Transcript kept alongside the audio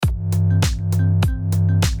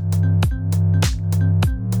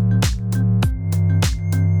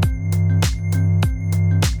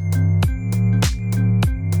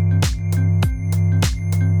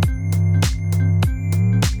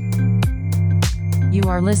You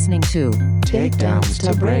are listening to Takedowns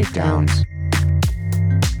to Breakdowns.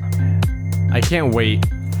 I can't wait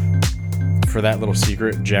for that little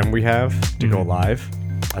secret gem we have to go live.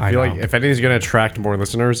 I feel like if anything's going to attract more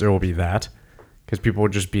listeners, it will be that. Because people will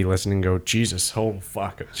just be listening and go, Jesus, oh,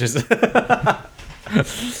 fuck. Just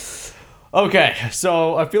okay,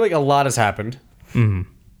 so I feel like a lot has happened. In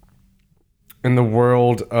the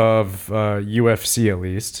world of UFC, at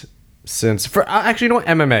least. Since for actually, you know what,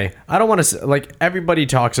 MMA. I don't want to like everybody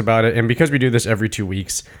talks about it, and because we do this every 2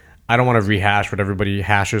 weeks, I don't want to rehash what everybody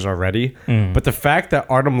hashes already. But the fact that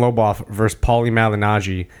Artem Lobov versus Paulie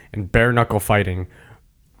Malignaggi in bare knuckle fighting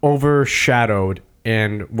overshadowed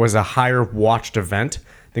and was a higher watched event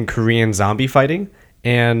than Korean zombie fighting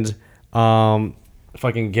and fucking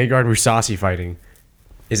Gegard Mousasi fighting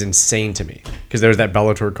is insane to me, because there was that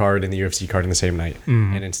Bellator card and the UFC card in the same night,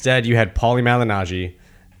 and instead you had Paulie Malignaggi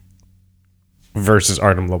versus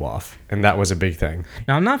Artem Lobov, and that was a big thing.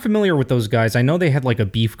 Now, I'm not familiar with those guys. I know they had like a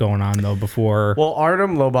beef going on though before. Well,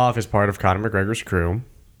 Artem Lobov is part of Conor McGregor's crew,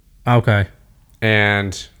 Okay.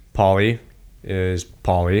 and Paulie is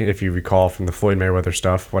Paulie. If you recall from the Floyd Mayweather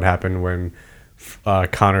stuff, what happened when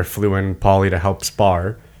Conor flew in Paulie to help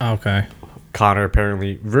spar. Okay. Conor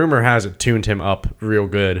apparently, rumor has it, tuned him up real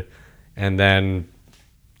good, and then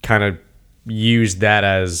kind of used that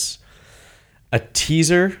as a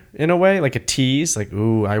teaser in a way, like a tease, like,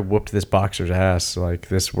 ooh, I whooped this boxer's ass, like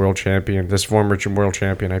this world champion, this former world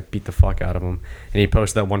champion, I beat the fuck out of him. And he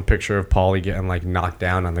posted that one picture of Paulie getting like knocked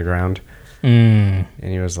down on the ground, and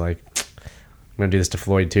he was like, I'm gonna do this to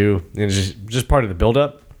Floyd too. And it's just part of the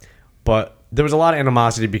buildup. But there was a lot of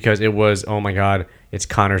animosity because it was, oh my god, it's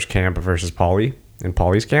Conor's camp versus Paulie and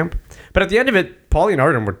Paulie's camp. But at the end of it, Paulie and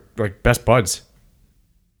Artem were like best buds.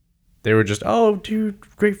 They were just, oh, dude,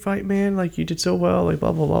 great fight, man. Like, you did so well. Like,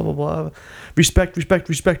 blah, blah, blah, blah, blah. Respect, respect,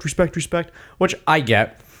 respect, respect, respect. Which I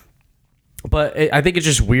get. But I think it's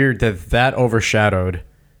just weird that overshadowed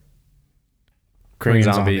Korean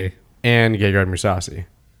Zombie and Gegard Mousasi,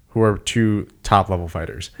 who are two top-level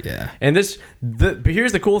fighters. Yeah. And but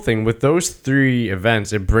here's the cool thing. With those three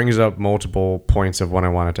events, it brings up multiple points of what I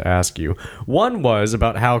wanted to ask you. One was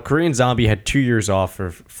about how Korean Zombie had 2 years off for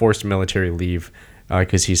forced military leave,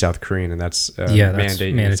 because he's South Korean, and that's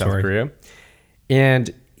mandate in South Korea. And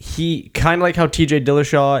he kind of like how TJ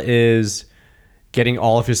Dillashaw is getting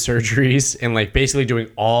all of his surgeries and like basically doing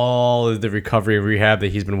all of the recovery and rehab that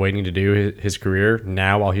he's been waiting to do his career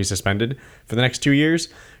now while he's suspended for the next 2 years.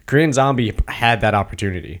 Korean Zombie had that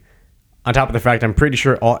opportunity. On top of the fact, I'm pretty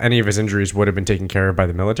sure any of his injuries would have been taken care of by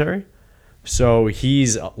the military. So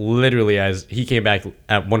he's literally, he came back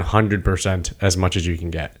at 100% as much as you can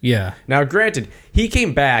get. Yeah. Now, granted, he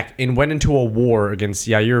came back and went into a war against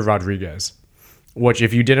Yair Rodriguez, which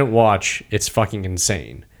if you didn't watch, it's fucking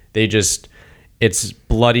insane. It's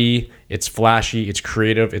bloody, it's flashy, it's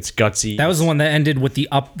creative, it's gutsy. That was the one that ended with the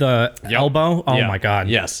elbow. Oh my god.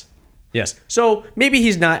 Yes. So maybe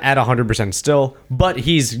he's not at 100% still, but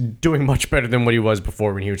he's doing much better than what he was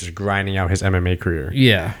before when he was just grinding out his MMA career.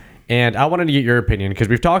 Yeah. And I wanted to get your opinion, because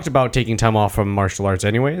we've talked about taking time off from martial arts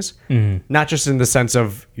anyways. Not just in the sense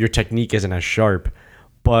of your technique isn't as sharp,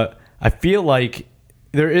 but I feel like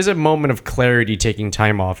there is a moment of clarity taking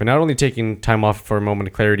time off. And not only taking time off for a moment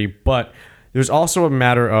of clarity, but there's also a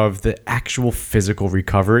matter of the actual physical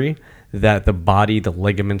recovery that the body, the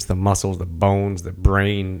ligaments, the muscles, the bones, the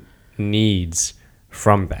brain needs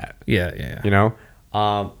from that. Yeah. You know?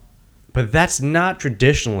 But that's not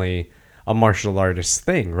traditionally a martial artist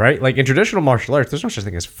thing, right? Like in traditional martial arts, there's no such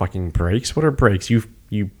thing as fucking breaks. What are breaks?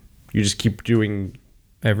 You just keep doing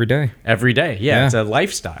every day. Yeah. It's a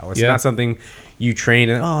lifestyle. It's not something you train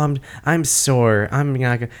and I'm sore. I'm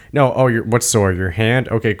not gonna. No. Oh, what's sore? Your hand?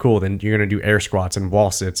 Okay, cool. Then you're gonna do air squats and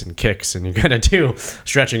wall sits and kicks, and you're gonna do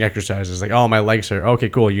stretching exercises. Like, oh, my legs are okay.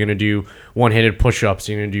 Cool. You're gonna do one-handed push-ups.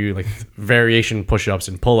 You're gonna do like variation push-ups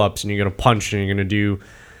and pull-ups, and you're gonna punch, and you're gonna do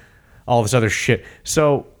all this other shit.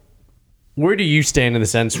 So where do you stand in the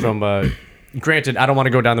sense from, granted, I don't want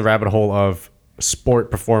to go down the rabbit hole of sport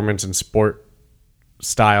performance and sport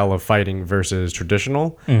style of fighting versus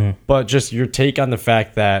traditional, but just your take on the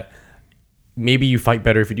fact that maybe you fight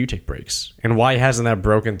better if you do take breaks, and why hasn't that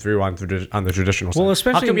broken through on the traditional side? Well,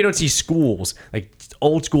 especially, how come you don't see schools, like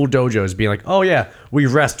old school dojos, being like, oh yeah, we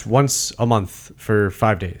rest once a month for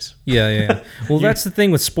 5 days? Yeah. Well, that's the thing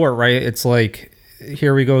with sport, right? It's like,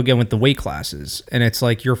 here we go again with the weight classes, and it's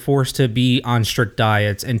like you're forced to be on strict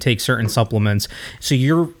diets and take certain supplements, so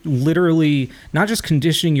you're literally not just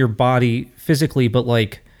conditioning your body physically, but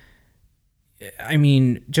like, I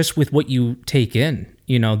mean, just with what you take in,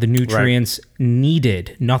 the nutrients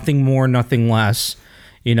needed, nothing more, nothing less,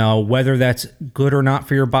 You know, whether that's good or not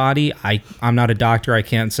for your body, I'm not a doctor, I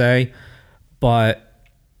can't say. But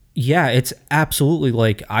yeah, it's absolutely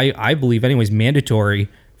like I believe anyways mandatory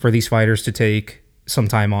for these fighters to take some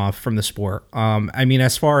time off from the sport. I mean,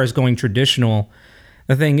 as far as going traditional,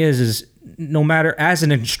 the thing is no matter, as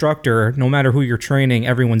an instructor, no matter who you're training,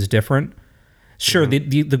 everyone's different. Sure,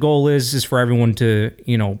 the goal is for everyone to,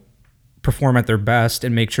 you know, perform at their best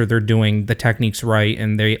and make sure they're doing the techniques right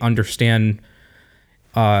and they understand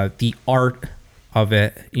the art of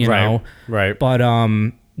it, you know. Right. But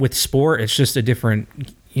with sport, it's just a different,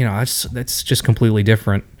 you know, that's just completely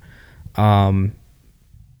different.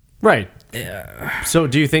 Right. Yeah. So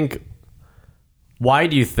do you think? Why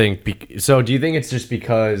do you think? So do you think it's just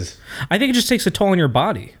because? I think it just takes a toll on your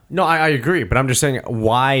body. No, I agree, but I'm just saying,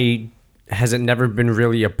 why has it never been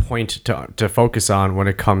really a point to focus on when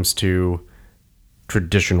it comes to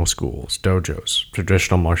traditional schools, dojos,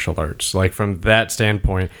 traditional martial arts? Like, from that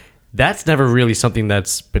standpoint, that's never really something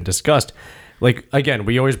that's been discussed. Like, again,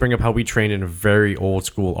 we always bring up how we train in a very old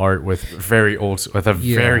school art with a very old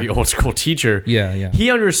school teacher. Yeah.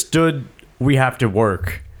 He understood we have to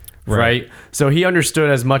work, right? So he understood,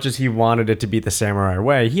 as much as he wanted it to be the samurai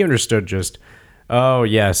way, he understood just, oh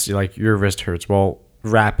yes, like, your wrist hurts. Well,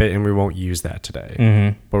 wrap it and we won't use that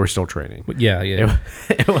today, but we're still training. Yeah.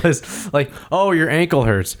 It was like, oh, your ankle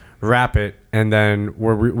hurts, wrap it, and then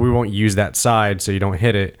we won't use that side so you don't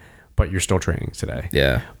hit it, but you're still training today.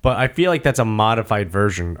 Yeah. But I feel like that's a modified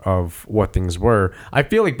version of what things were. I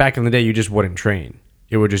feel like back in the day, you just wouldn't train.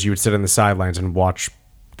 It would just, you would sit on the sidelines and watch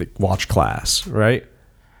class, right?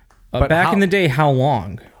 But back in the day, how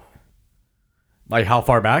long? Like, how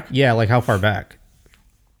far back? Yeah, like how far back?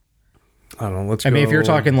 I don't know. I mean, if you're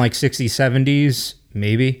talking like 60s, 70s,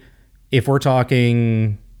 maybe. If we're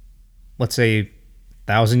talking, let's say,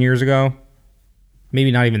 1,000 years ago, maybe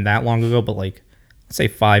not even that long ago, but like, let's say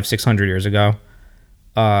 500-600 years ago.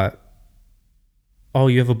 Oh,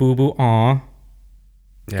 you have a boo-boo? Aw.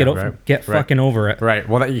 Get fucking over it. Right.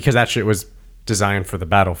 Well, because that shit was designed for the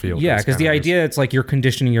battlefield. Yeah, because the idea, it's like you're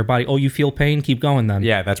conditioning your body. Oh, you feel pain? Keep going then.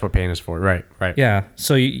 Yeah, that's what pain is for. Right. Yeah,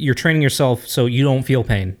 so you're training yourself so you don't feel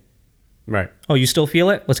pain. Right. Oh, you still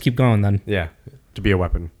feel it? Let's keep going then. Yeah, to be a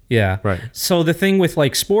weapon. Yeah. Right. So the thing with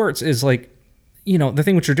like sports is like, you know, the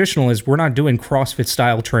thing with traditional is we're not doing CrossFit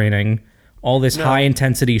style training, all this high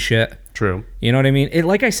intensity shit. True. You know what I mean?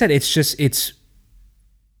 Like I said, it's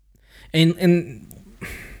and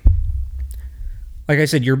like I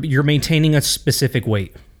said, you're maintaining a specific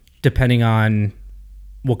weight depending on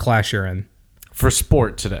what class you're in. For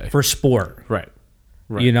sport today. For sport. Right.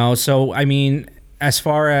 You know, so I mean, as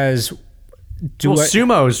far as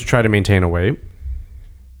sumos try to maintain a weight.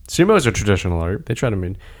 Sumos are traditional art. They try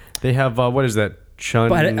to they have what is that?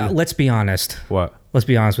 But let's be honest. What? Let's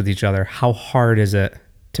be honest with each other. How hard is it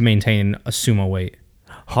to maintain a sumo weight?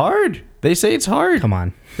 Hard. They say it's hard. Come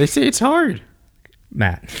on. They say it's hard.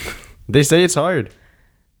 Matt. They say it's hard.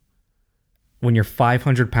 When you're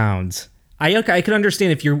 500 pounds. I can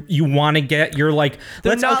understand if you want to get, you're like,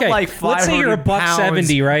 let's say you're a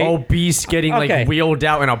 $170, right? Obese, getting like wheeled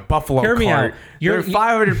out in a buffalo cart. Hear me out. You're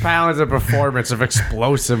 500 pounds of performance of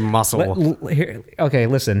explosive muscle. Okay,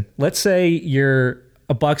 listen. Let's say you're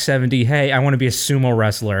a $170. Hey, I want to be a sumo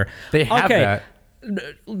wrestler. They have that.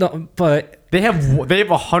 No, but they have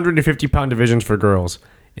 150-pound divisions for girls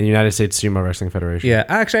in the United States Sumo Wrestling Federation. Yeah,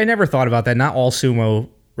 actually, I never thought about that. Not all sumo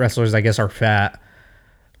wrestlers, I guess, are fat.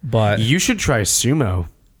 But you should try sumo. What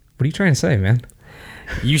are you trying to say, man?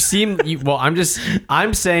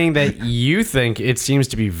 I'm saying that you think it seems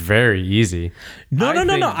to be very easy. No.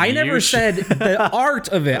 I never said the art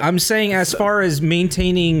of it. I'm saying as far as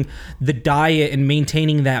maintaining the diet and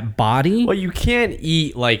maintaining that body. Well, you can't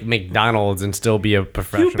eat like McDonald's and still be a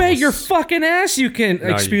professional. You bet your fucking ass you can. No,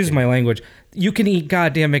 excuse my language. You can eat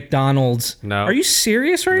goddamn McDonald's. No. Are you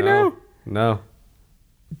serious right now? No.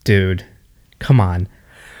 Dude, come on.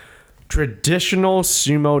 Traditional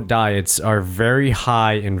sumo diets are very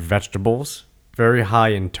high in vegetables, very high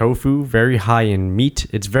in tofu, very high in meat.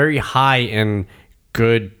 It's very high in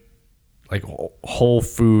good, like, whole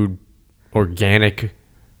food, organic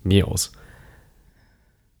meals.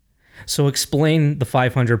 So explain the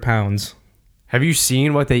 500 pounds. Have you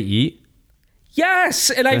seen what they eat? Yes,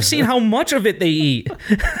 and I've seen how much of it they eat.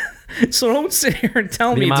 So don't sit here and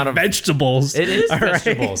tell me it's vegetables. It is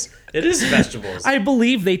vegetables. Right? It is vegetables. I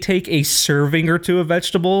believe they take a serving or two of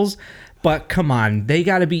vegetables, but come on, they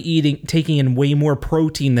got to be taking in way more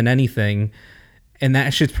protein than anything, and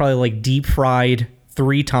that shit's probably like deep fried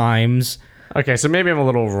 3 times. Okay, so maybe I'm a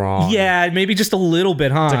little wrong. Yeah, maybe just a little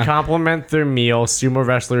bit, huh? To complement their meal, sumo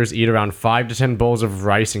wrestlers eat around 5 to 10 bowls of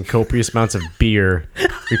rice and copious amounts of beer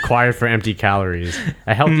required for empty calories.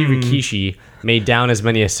 A healthy rikishi may down as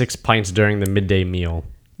many as 6 pints during the midday meal.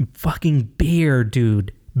 Fucking beer,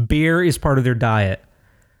 dude. Beer is part of their diet.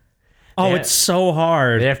 Oh, Yeah. it's so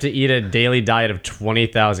hard. They have to eat a daily diet of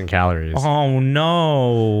 20,000 calories. Oh,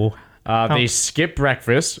 no. They skip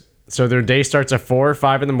breakfast, so their day starts at 4 or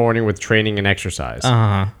 5 in the morning with training and exercise.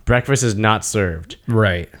 Breakfast is not served.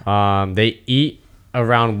 Right. They eat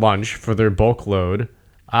around lunch for their bulk load.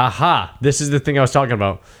 Aha! This is the thing I was talking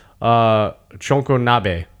about. Chonko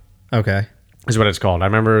nabe Okay. is what it's called. I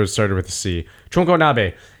remember it started with a C. Chonko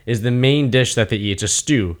nabe is the main dish that they eat. It's a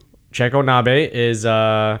stew. Chonko nabe is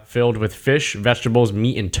filled with fish, vegetables,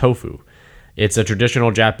 meat, and tofu. It's a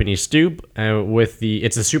traditional Japanese stew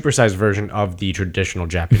it's a supersized version of the traditional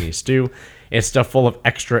Japanese stew. It's stuffed full of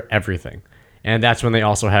extra everything. And that's when they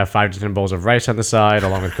also have 5 to 10 bowls of rice on the side,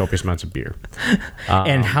 along with copious amounts of beer.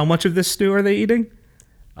 And how much of this stew are they eating?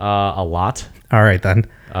 A lot. All right, then.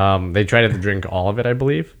 They try to drink all of it, I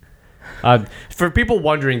believe. For people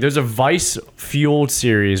wondering, there's a Vice Fueled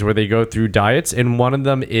series where they go through diets, and one of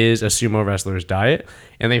them is a sumo wrestler's diet.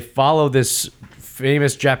 And they follow this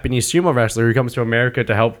famous Japanese sumo wrestler who comes to America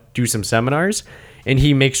to help do some seminars, and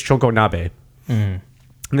he makes chonko nabe. And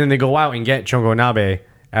then they go out and get chonko nabe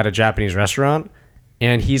at a Japanese restaurant,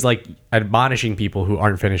 and he's like admonishing people who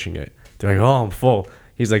aren't finishing it. They're like, "Oh, I'm full."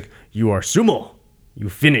 He's like, "You are sumo. You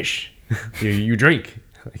finish. you drink."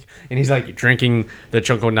 And he's like drinking the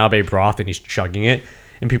chonko nabe broth, and he's chugging it,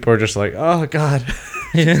 and people are just like, "Oh God,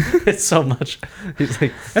 it's so much." He's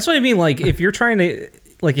like, That's what I mean. Like, if you're trying to,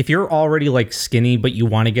 like, if you're already like skinny, but you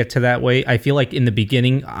want to get to that way, I feel like in the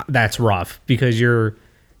beginning, that's rough because you're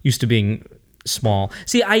used to being small.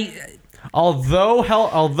 See, although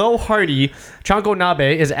hearty, chonko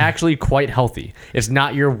nabe is actually quite healthy. It's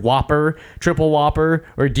not your Whopper, triple Whopper,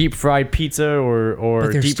 or deep fried pizza or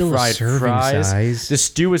But there's deep still a fried serving fries. size. The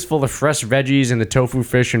stew is full of fresh veggies and the tofu,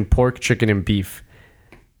 fish, and pork, chicken, and beef.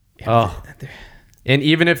 Oh. And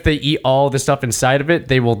even if they eat all the stuff inside of it,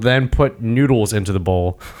 they will then put noodles into the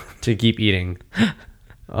bowl to keep eating.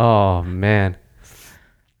 Oh, man.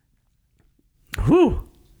 Whew.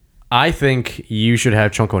 I think you should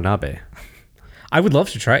have chonko nabe. I would love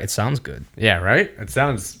to try it. It sounds good. Yeah, right? It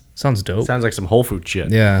sounds Dope. like some Whole Food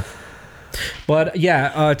shit. Yeah. But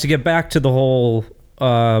yeah, to get back to the whole,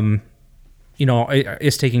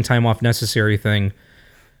 is taking time off necessary thing.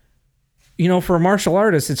 For a martial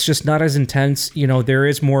artist, it's just not as intense. There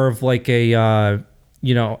is more of like a,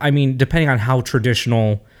 depending on how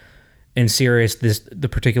traditional and serious the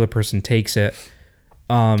particular person takes it.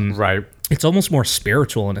 Right. It's almost more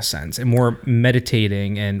spiritual in a sense and more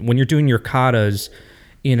meditating. And when you're doing your katas,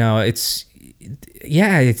 it's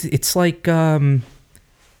like,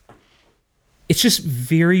 it's just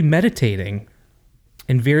very meditating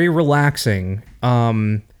and very relaxing.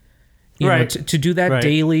 Right. To do that Right.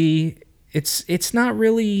 daily, it's not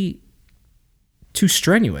really too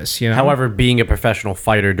strenuous, However, being a professional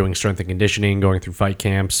fighter, doing strength and conditioning, going through fight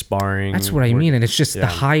camps, sparring. That's what I mean. And it's just the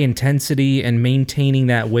high intensity and maintaining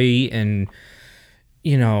that weight. And,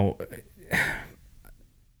 you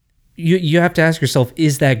have to ask yourself,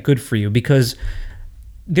 is that good for you? Because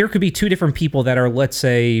there could be two different people that are, let's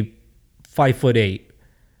say, 5'8",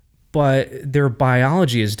 but their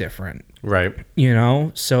biology is different, Right.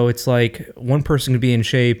 So it's like one person could be in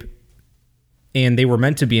shape and they were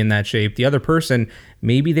meant to be in that shape. The other person,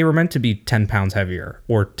 maybe they were meant to be 10 pounds heavier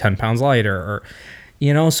or 10 pounds lighter, or,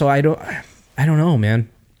 so I don't know, man.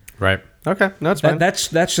 Right. Okay. No, that's fine.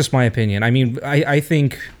 That's just my opinion. I mean, I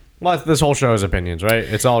think, Well, this whole show is opinions, right?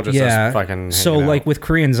 It's all just us fucking. So hanging like out. with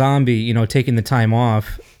Korean Zombie, taking the time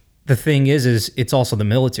off, the thing is it's also the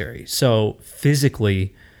military. So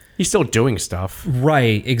physically, he's still doing stuff.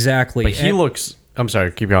 right, exactly. But he looks. I'm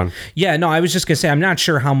sorry. Keep going. Yeah, no, I was just gonna say I'm not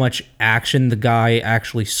sure how much action the guy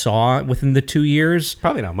actually saw within the 2 years.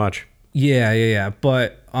 Probably not much. Yeah.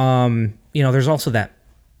 But there's also that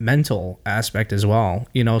mental aspect as well.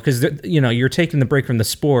 Because you're taking the break from the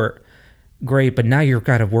sport, great, but now you've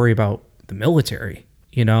got to worry about the military.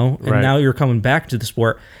 And Right. now you're coming back to the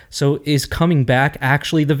sport. So is coming back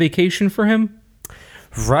actually the vacation for him?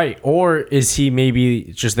 Right. Or is he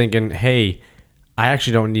maybe just thinking, hey, I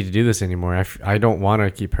actually don't need to do this anymore. I don't want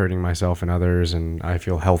to keep hurting myself and others, and I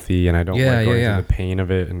feel healthy, and I don't like going through the pain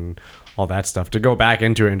of it and all that stuff. To go back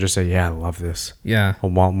into it and just say, yeah, I love this. Yeah. I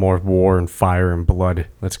want more war and fire and blood.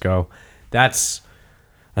 Let's go. That's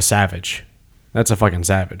a savage. That's a fucking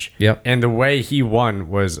savage. Yep. And the way he won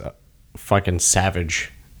was fucking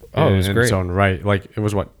savage. Oh, it was in great. its own right. Like, it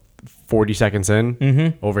was what? 40 seconds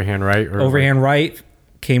in, overhand right. Or Overhand right,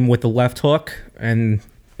 came with the left hook, and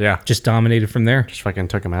yeah, just dominated from there. just fucking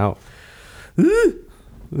took him out.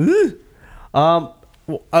 The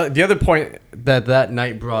other point that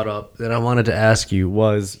night brought up that I wanted to ask you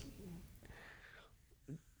was,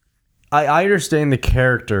 I understand the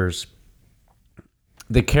characters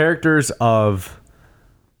of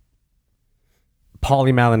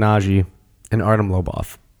Paulie Malignaggi and Artem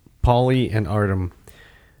Lobov. Paulie and Artem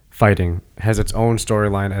fighting has its own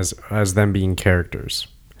storyline as them being characters.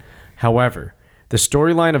 However, the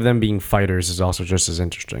storyline of them being fighters is also just as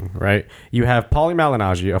interesting, right? You have Paulie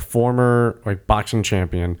Malignaggi, a former boxing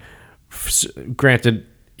champion. Granted,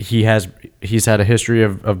 he's had a history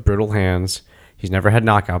of brittle hands. He's never had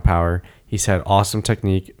knockout power. He's had awesome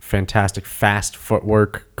technique, fantastic fast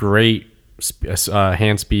footwork, great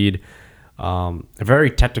hand speed, a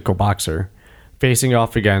very technical boxer, facing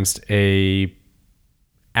off against a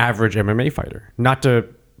average MMA fighter. Not to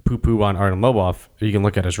poo-poo on Artem Lobov. You can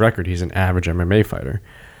look at his record. He's an average MMA fighter.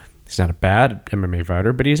 He's not a bad MMA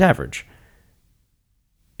fighter, but he's average.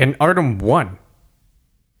 And Artem won,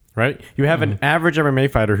 right? You have an average MMA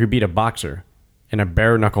fighter who beat a boxer in a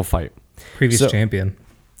bare knuckle fight. Previous champion.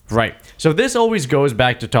 Right. So this always goes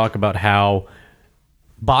back to talk about how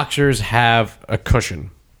boxers have a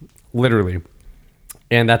cushion, literally.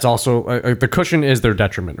 And that's also, the cushion is their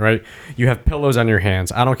detriment, right? You have pillows on your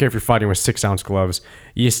hands. I don't care if you're fighting with 6-ounce gloves.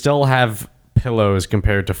 You still have pillows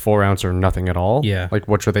compared to 4-ounce or nothing at all. Yeah. Like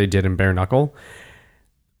what they did in bare knuckle.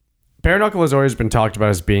 Bare knuckle has always been talked about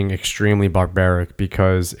as being extremely barbaric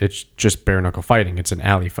because it's just bare knuckle fighting. It's an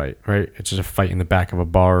alley fight, right? It's just a fight in the back of a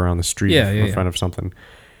bar or on the street in front of something.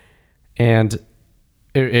 And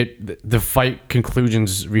the fight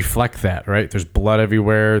conclusions reflect that, right? There's blood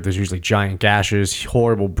everywhere. There's usually giant gashes,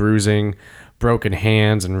 horrible bruising, broken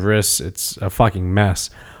hands and wrists. It's a fucking mess.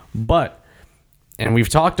 But, and we've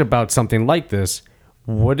talked about something like this,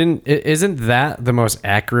 isn't that the most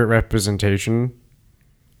accurate representation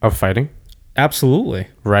of fighting? Absolutely.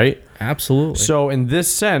 Right? Absolutely. So in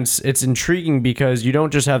this sense, it's intriguing because you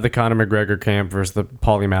don't just have the Conor McGregor camp versus the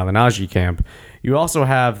Paulie Malignaggi camp. You also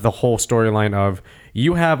have the whole storyline of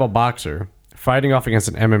you have a boxer fighting off against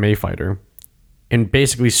an MMA fighter in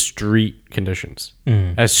basically street conditions.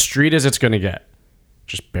 As street as it's going to get.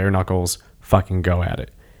 Just bare knuckles, fucking go at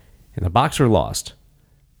it. And the boxer lost.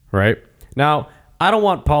 Right? Now, I don't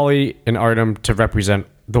want Paulie and Artem to represent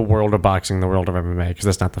the world of boxing, the world of MMA, because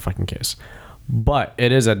that's not the fucking case. But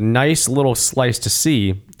it is a nice little slice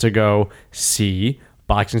to go, see,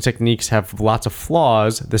 boxing techniques have lots of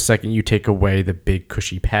flaws the second you take away the big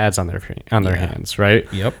cushy pads on their hands, right?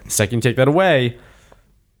 Yep. The second you take that away,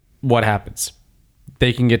 what happens?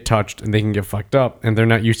 They can get touched and they can get fucked up, and they're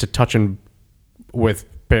not used to touching with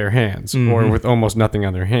bare hands or with almost nothing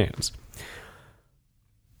on their hands.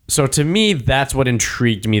 So to me, that's what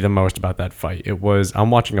intrigued me the most about that fight. It was,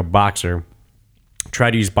 I'm watching a boxer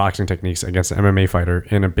try to use boxing techniques against an MMA fighter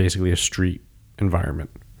in basically a street environment.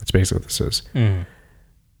 That's basically what this is.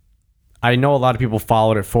 I know a lot of people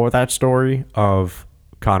followed it for that story of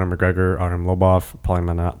Conor McGregor, Artem Lobov, Paulie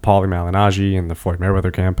Malignaggi, and the Floyd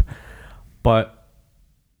Mayweather camp. But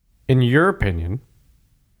in your opinion,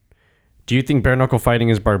 do you think bare knuckle fighting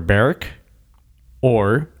is barbaric,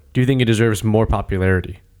 or do you think it deserves more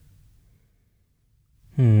popularity?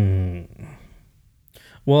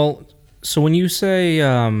 Well, so when you say,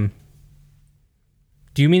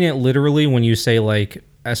 do you mean it literally when you say, like,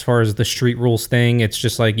 as far as the street rules thing, it's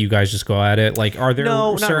just like you guys just go at it? Like, are there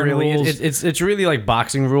No, not certain really. rules? It's really like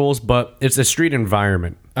boxing rules, but it's a street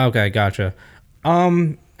environment. Okay, gotcha. I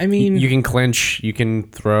mean, You can clinch, you can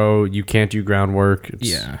throw, you can't do groundwork.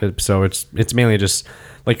 So it's mainly just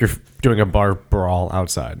like you're doing a bar brawl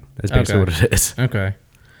outside. That's basically what it is. Okay.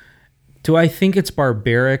 Do I think it's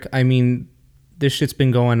barbaric? I mean, this shit's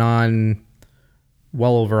been going on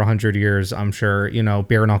well over 100 years, I'm sure,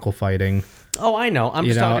 bare knuckle fighting. Oh, I know. I'm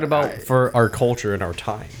just talking about for our culture and our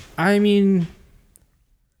time. I mean,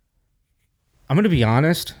 I'm going to be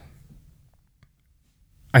honest.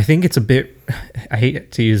 I think it's a bit, I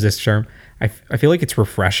hate to use this term, I feel like it's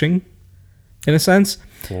refreshing in a sense.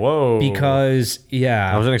 Whoa. Because,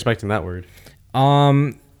 I wasn't expecting that word.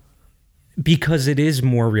 Because it is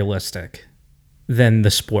more realistic than the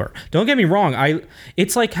sport. Don't get me wrong.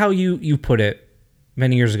 It's like how you put it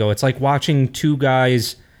many years ago. It's like watching two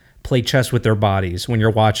guys play chess with their bodies when you're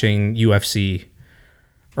watching UFC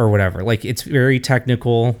or whatever. Like, it's very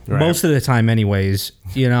technical most of the time anyways,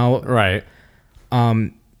 Right.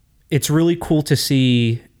 It's really cool to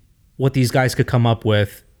see what these guys could come up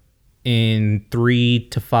with in 3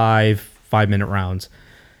 to 5 5-minute rounds.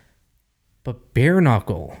 But bare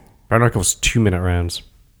knuckle, Bare knuckles 2-minute rounds.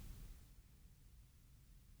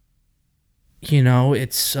 You know,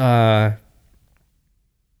 it's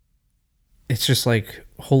just like,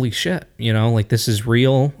 holy shit, you know, like this is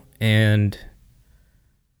real. And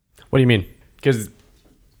What do you mean? Because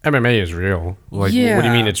MMA is real. Like, Yeah, what do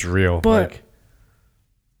you mean it's real? but Like,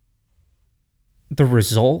 the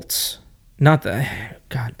results, not the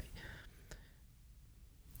God.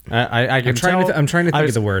 I can tell. I'm trying to think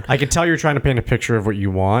of the word. I can tell you're trying to paint a picture of what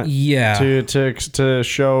you want. Yeah. To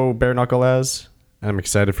show bare knuckle as. I'm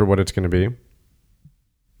excited for what it's going to be.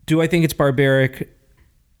 Do I think it's barbaric?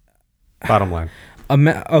 Bottom line.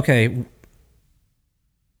 Okay.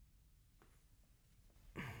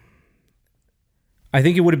 I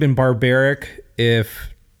think it would have been barbaric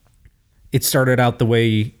if it started out the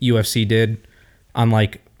way UFC did on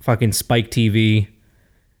like fucking Spike TV,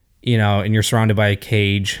 you know, and you're surrounded by a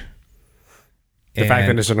cage. The fact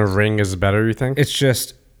that it's in a ring is better, you think? It's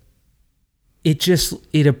just,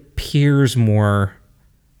 it appears more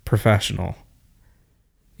professional,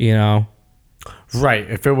 you know? Right.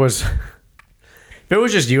 If it was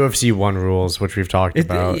just UFC 1 rules, which we've talked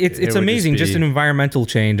about. It's it would amazing, just be- an environmental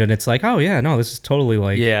change. And it's like, oh yeah, no, this is totally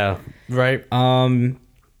like, Yeah. Right.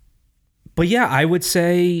 But yeah, I would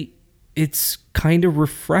say it's kind of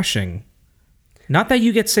refreshing. Not that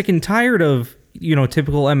you get sick and tired of, you know,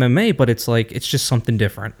 typical MMA, but it's like, it's just something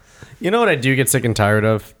different. You know what I do get sick and tired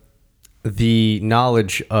of? The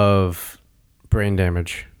knowledge of brain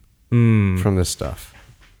damage from this stuff.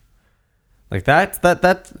 Like that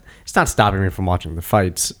it's not stopping me from watching the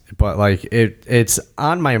fights, but like it's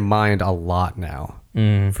on my mind a lot now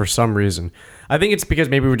for some reason. I think it's because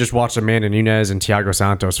maybe we just watched Amanda Nunes and Thiago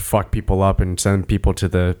Santos fuck people up and send people to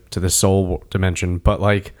the soul dimension, but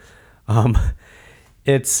like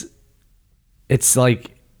it's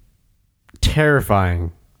like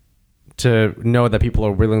terrifying to know that people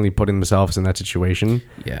are willingly putting themselves in that situation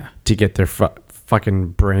Yeah. to get their fucking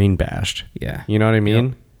brain bashed. Yeah. You know what I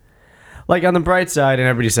mean? Like on the bright side, and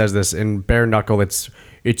everybody says this, in bare knuckle, it's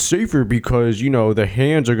safer because, you know, the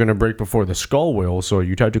hands are going to break before the skull will, so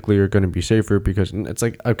you technically are going to be safer because it's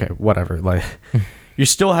like, okay, whatever. Like, you're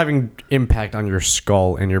still having impact on your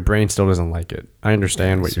skull and your brain still doesn't like it. I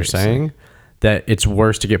understand what you're saying, that it's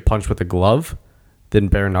worse to get punched with a glove than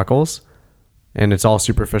bare knuckles, and it's all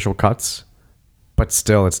superficial cuts, but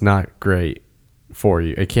still it's not great for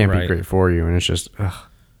you. It can't be Right. great for you, and it's just, ugh.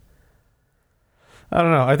 I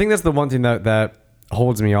don't know. I think that's the one thing that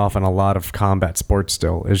holds me off on a lot of combat sports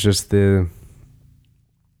still is just the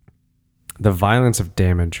violence of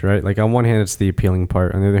damage, right? Like on one hand, it's the appealing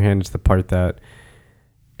part. On the other hand, it's the part that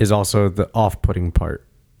is also the off-putting part,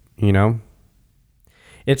 you know?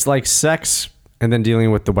 It's like sex and then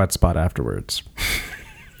dealing with the wet spot afterwards.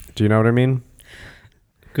 Do you know what I mean?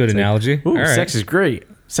 Good analogy. Ooh, All right. sex is great.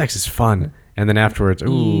 Sex is fun. And then afterwards,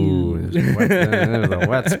 ooh, there's a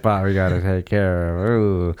wet spot we got to take care of.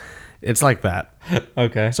 Ooh. It's like that.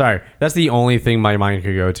 Okay. Sorry. That's the only thing my mind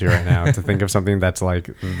could go to right now, to think of something that's like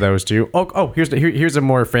those two. Here's a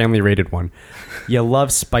more family rated one. You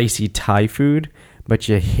love spicy Thai food, but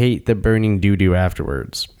you hate the burning doo-doo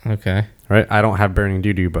afterwards. Okay. Right? I don't have burning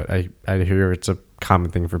doo-doo, but I hear it's a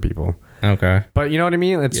common thing for people. Okay. But you know what I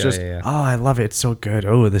mean? It's Yeah, just, yeah. oh, I love it. It's so good.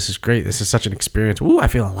 Oh, this is great. This is such an experience. Ooh, I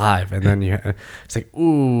feel alive. And then it's like,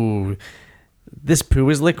 ooh, this poo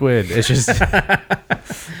is liquid. It's just,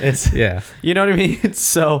 it's, Yeah. you know what I mean?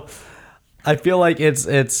 So I feel like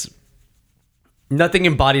it's nothing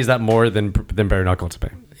embodies that more than bare knuckle to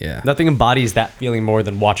me. Yeah. Nothing embodies that feeling more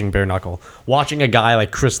than watching bare knuckle. Watching a guy like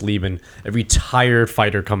Chris Lieben, a retired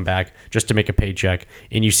fighter, come back just to make a paycheck,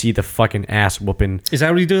 and you see the fucking ass whooping. Is that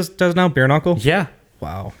what he does now? Bare knuckle? Yeah.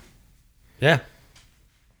 Wow. Yeah.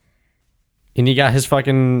 And he got his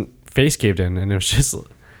fucking face caved in, and it was just,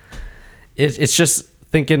 it's just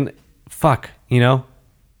thinking, fuck, you know?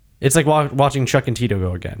 It's like watching Chuck and Tito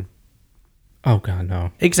go again. Oh God,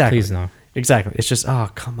 no. Exactly. Please no. Exactly. It's just, oh,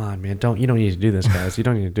 come on, man. You don't need to do this, guys. You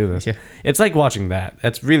don't need to do this. Yeah. It's like watching that.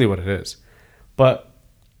 That's really what it is. But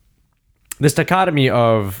this dichotomy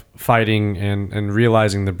of fighting and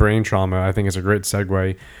realizing the brain trauma, I think, is a great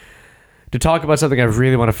segue to talk about something I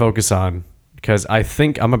really want to focus on, because I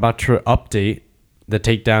think I'm about to update the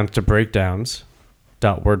Takedowns to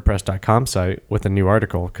Breakdowns.wordpress.com site with a new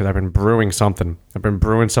article, because I've been brewing something. I've been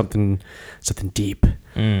brewing something deep.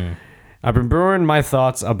 I've been brewing my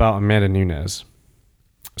thoughts about Amanda Nunes.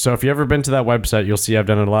 So if you've ever been to that website, you'll see I've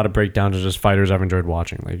done a lot of breakdowns of just fighters I've enjoyed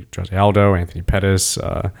watching, like Jose Aldo, Anthony Pettis,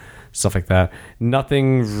 stuff like that.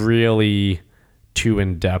 Nothing really too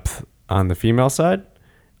in-depth on the female side.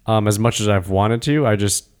 As much as I've wanted to, I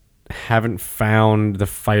just haven't found the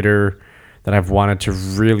fighter that I've wanted to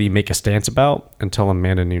really make a stance about until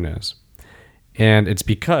Amanda Nunes. And it's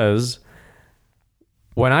because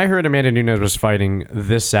when I heard Amanda Nunes was fighting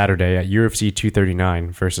this Saturday at UFC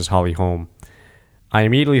 239 versus Holly Holm, I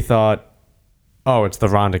immediately thought, oh, it's the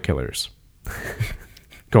Ronda killers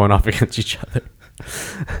going off against each other.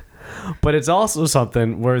 But it's also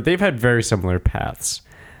something where they've had very similar paths.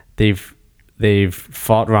 They've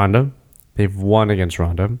fought Ronda. They've won against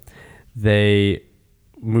Ronda. They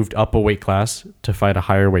moved up a weight class to fight a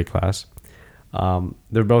higher weight class.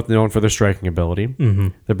 They're both known for their striking ability. Mm-hmm.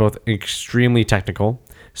 They're both extremely technical,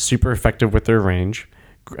 super effective with their range,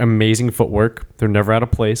 amazing footwork. They're never out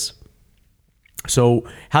of place. So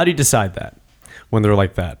how do you decide that when they're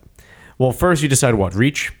like that? Well, first you decide what?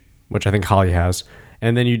 Reach, which I think Holly has.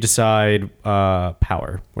 And then you decide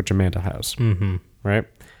power, which Amanda has. Mm-hmm. Right?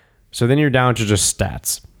 So then you're down to just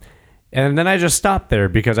stats. And then I just stopped there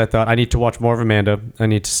because I thought I need to watch more of Amanda. I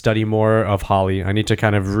need to study more of Holly. I need to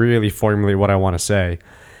kind of really formulate what I want to say.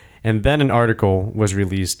 And then an article was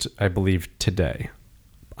released, I believe, today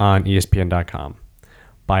on ESPN.com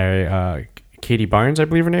by Katie Barnes, I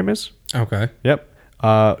believe her name is. Okay. Yep.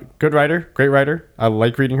 Good writer, great writer. I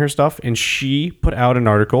like reading her stuff. And she put out an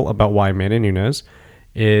article about why Amanda Nunes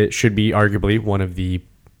should be arguably one of the,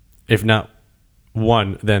 if not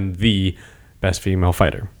one, then the best female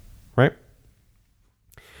fighter. Right?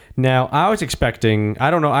 Now, I was expecting, I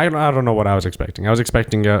don't know what I was expecting. I was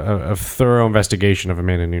expecting a thorough investigation of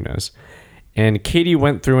Amanda Nunes. And Katie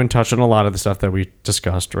went through and touched on a lot of the stuff that we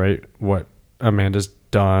discussed, right? What Amanda's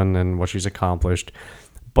done and what she's accomplished.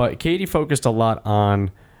 But Katie focused a lot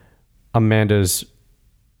on Amanda's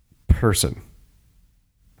person,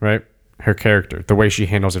 right? Her character, the way she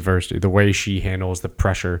handles adversity, the way she handles the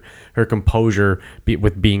pressure, her composure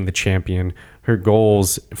with being the champion, her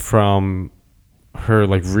goals from her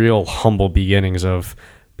like real humble beginnings of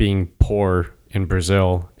being poor in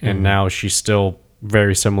Brazil. And now she's still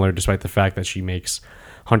very similar, despite the fact that she makes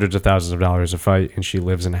hundreds of thousands of dollars a fight and she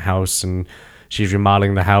lives in a house and she's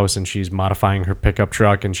remodeling the house and she's modifying her pickup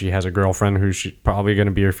truck and she has a girlfriend who's probably going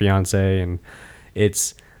to be her fiance. And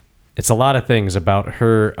it's a lot of things about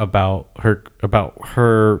her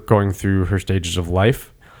going through her stages of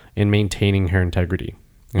life and maintaining her integrity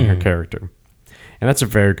and her character. And that's a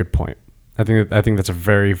very good point. I think that's a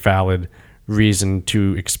very valid reason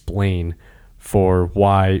to explain for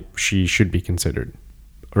why she should be considered,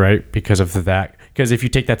 right? Because of that. Because if you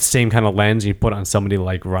take that same kind of lens and you put it on somebody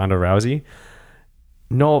like Ronda Rousey,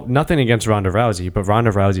 no, nothing against Ronda Rousey, but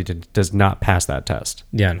Ronda Rousey does not pass that test.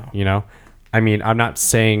 Yeah, no. You know? I mean, I'm not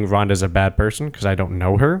saying Ronda's a bad person because I don't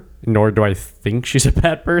know her, nor do I think she's a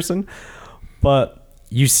bad person. But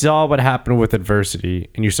you saw what happened with adversity,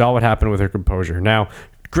 and you saw what happened with her composure. Now,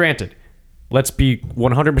 granted, let's be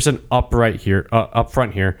 100%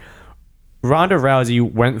 upfront here. Ronda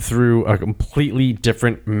Rousey went through a completely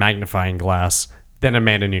different magnifying glass than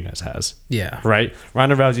Amanda Nunes has. Yeah. Right?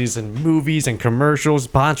 Ronda Rousey's in movies and commercials,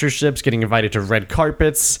 sponsorships, getting invited to red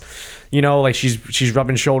carpets. You know, like she's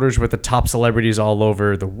rubbing shoulders with the top celebrities all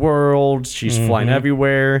over the world. She's flying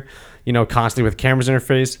everywhere, you know, constantly with cameras in her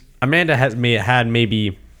face. Amanda had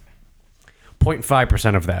maybe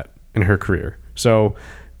 0.5% of that in her career. So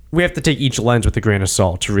we have to take each lens with a grain of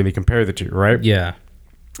salt to really compare the two, right? Yeah.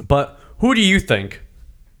 But who do you think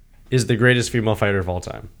is the greatest female fighter of all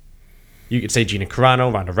time? You could say Gina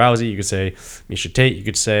Carano, Ronda Rousey. You could say Miesha Tate. You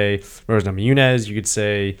could say Rose Namajunas. You could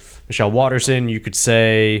say Michelle Waterson. You could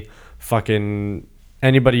say fucking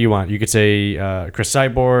anybody you want. You could say Chris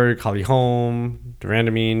Cyborg, Holly Holm,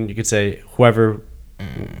 Durandamine. You could say whoever.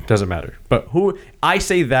 Doesn't matter. But who? I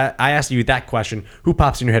say that. I ask you that question. Who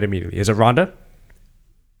pops in your head immediately? Is it Ronda?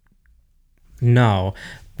 No.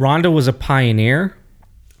 Ronda was a pioneer.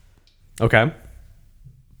 Okay.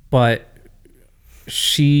 But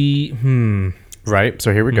she Right.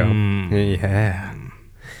 So here we go. Yeah.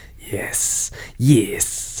 Yes.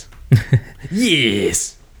 Yes.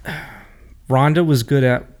 Yes. Ronda was good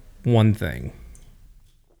at one thing.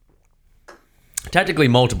 Technically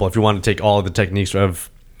multiple if you want to take all of the techniques of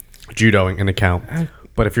judoing in account.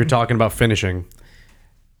 But if you're talking about finishing,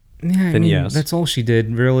 then yes. That's all she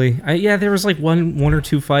did, really. There was like one or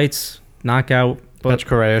two fights, knockout. But Betch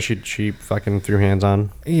Correa, she fucking threw hands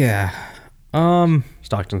on. Yeah.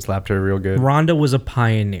 Stockton slapped her real good. Ronda was a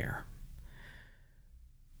pioneer.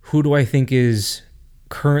 Who do I think is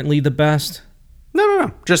currently the best?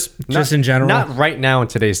 No. Just in general? Not right now in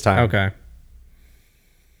today's time. Okay.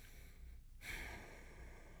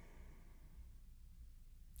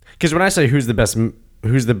 Because when I say who's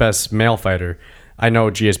the best male fighter, I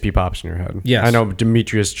know GSP pops in your head. Yes. I know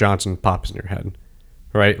Demetrius Johnson pops in your head.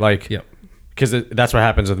 Right? Like, yep. because that's what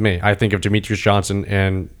happens with me. I think of Demetrius Johnson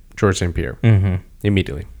and George St. Pierre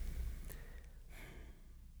immediately.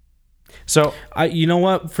 So you know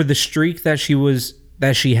what? For the streak that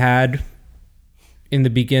she had in the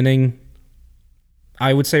beginning,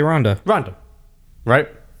 I would say Ronda. Right?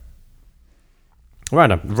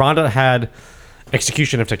 Ronda had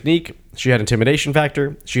execution of technique. She had intimidation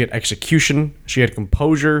factor. She had execution. She had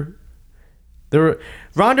composure.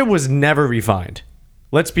 Ronda was never refined.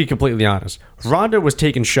 Let's be completely honest. Ronda was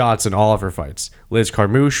taking shots in all of her fights. Liz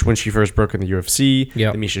Carmouche, when she first broke in the UFC,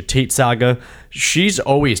 Yep. the Miesha Tate saga, she's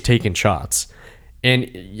always taken shots.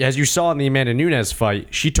 And as you saw in the Amanda Nunes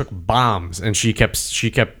fight, she took bombs and she kept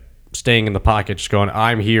staying in the pocket, just going,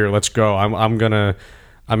 "I'm here, let's go. I'm gonna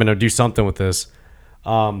do something with this."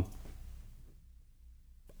 I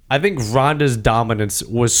think Ronda's dominance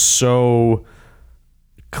was so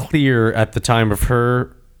clear at the time of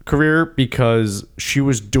her career because she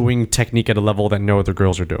was doing technique at a level that no other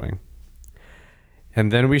girls are doing.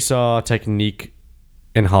 And then we saw technique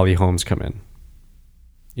and Holly Holmes come in.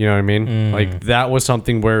 You know what I mean? Like that was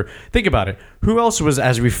something where, think about it. Who else was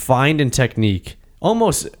as refined in technique,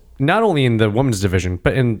 almost not only in the women's division,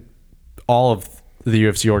 but in all of the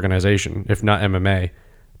UFC organization, if not MMA,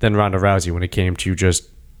 than Ronda Rousey when it came to just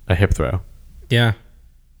a hip throw, Yeah.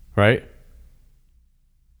 right?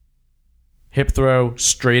 Hip throw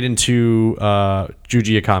straight into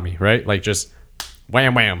Juji Akami, right? Like just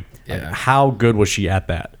wham wham. Yeah. Like, how good was she at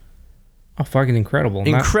that? Oh, fucking incredible.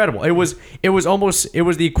 Incredible. It was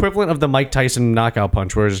the equivalent of the Mike Tyson knockout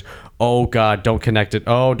punch, where it's, oh God, don't connect it.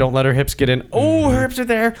 Oh, don't let her hips get in. Oh, her hips are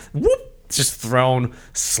there. Whoop. It's just thrown,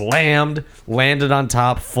 slammed, landed on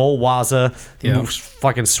top, full waza, moves,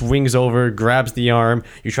 fucking swings over, grabs the arm.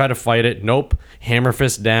 You try to fight it. Nope. Hammer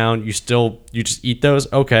fist down. You just eat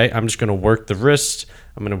those. Okay, I'm just going to work the wrist.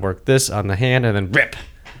 I'm going to work this on the hand and then rip.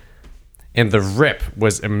 And the rip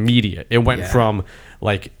was immediate. It went from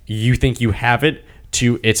like, you think you have it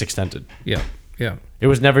to it's extended. Yeah. Yeah. It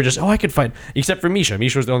was never just, oh, I could fight. Except for Miesha.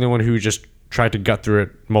 Miesha was the only one who just tried to gut through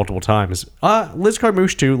it multiple times. Liz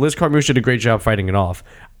Carmouche too. Liz Carmouche did a great job fighting it off.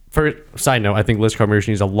 For side note, I think Liz Carmouche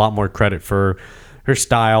needs a lot more credit for her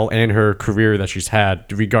style and her career that she's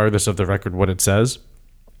had, regardless of the record, what it says.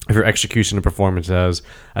 Her execution and performance as,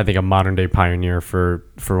 I think, a modern day pioneer for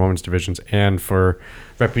women's divisions and for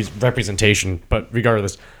representation. But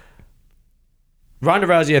regardless, Ronda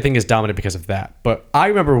Rousey, I think, is dominant because of that. But I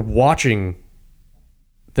remember watching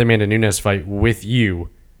the Amanda Nunes fight with you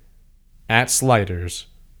at Sliders,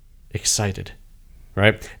 excited,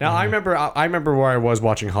 right? Now I remember where I was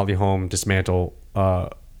watching Holly Holm dismantle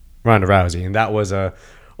Ronda Rousey, and that was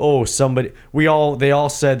they all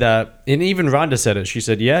said that, and even Ronda said it. She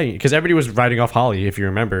said, yeah, because everybody was writing off Holly, if you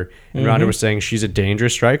remember, and Ronda was saying she's a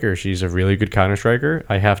dangerous striker. She's a really good counter striker.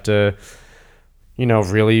 I have to,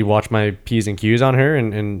 really watch my P's and Q's on her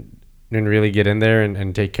and really get in there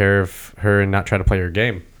and take care of her and not try to play her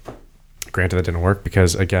game. Granted, that didn't work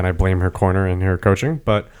because, again, I blame her corner and her coaching.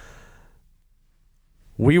 But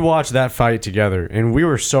we watched that fight together, and we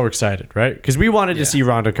were so excited, right? Because we wanted to see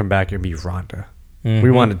Ronda come back and be Ronda.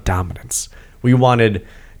 We wanted dominance. We wanted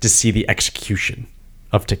to see the execution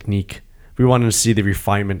of technique. We wanted to see the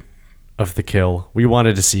refinement of the kill. We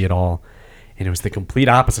wanted to see it all. And it was the complete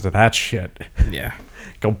opposite of that shit. Yeah.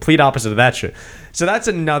 Complete opposite of that shit. So that's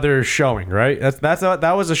another showing, right?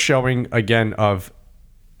 That was a showing, again, of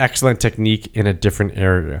excellent technique in a different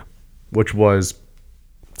area, which was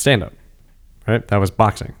stand-up, right? That was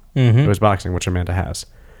boxing. It was boxing, which Amanda has.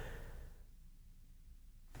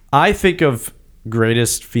 I think of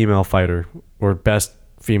greatest female fighter or best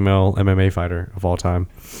female MMA fighter of all time,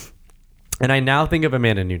 and I now think of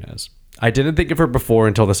Amanda Nunes. I didn't think of her before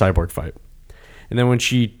until the Cyborg fight. And then when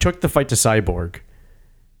she took the fight to Cyborg,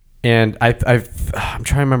 and I'm trying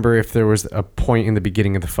to remember if there was a point in the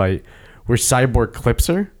beginning of the fight where Cyborg clips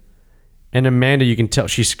her, and Amanda, you can tell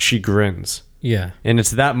she grins. Yeah. And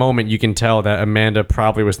it's that moment you can tell that Amanda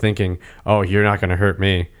probably was thinking, "Oh, you're not going to hurt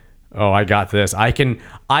me. Oh, I got this. I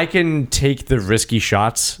can take the risky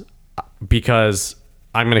shots because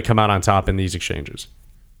I'm going to come out on top in these exchanges.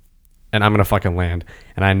 And I'm going to fucking land.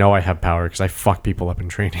 And I know I have power because I fuck people up in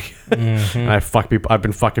training. And I've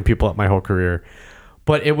been fucking people up my whole career.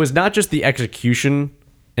 But it was not just the execution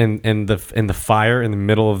and the fire in the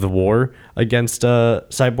middle of the war against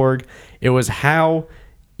Cyborg. It was how,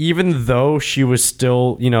 even though she was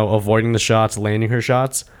still, avoiding the shots, landing her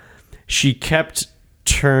shots, she kept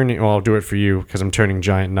turning. Well, I'll do it for you because I'm turning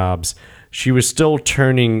giant knobs. She was still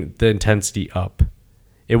turning the intensity up.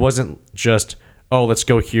 It wasn't just, oh, let's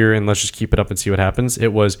go here and let's just keep it up and see what happens.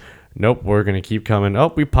 It was, Nope, we're gonna keep coming.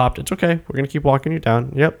 Oh, we popped. It's okay. We're gonna keep walking you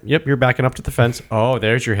down. Yep, you're backing up to the fence. Oh,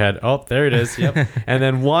 there's your head. Oh, there it is. Yep. And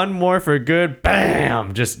then one more for good.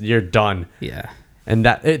 Bam! Just you're done. Yeah. And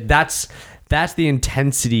that's the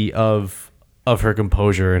intensity of her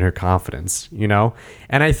composure and her confidence, you know?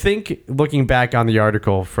 And I think looking back on the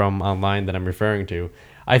article from online that I'm referring to,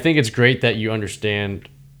 I think it's great that you understand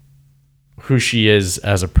who she is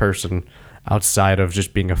as a person outside of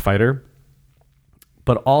just being a fighter.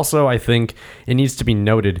 But also, I think it needs to be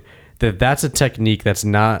noted that that's a technique that's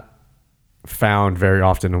not found very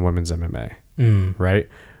often in women's MMA, right?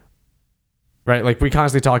 Right? Like, we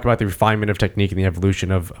constantly talk about the refinement of technique and the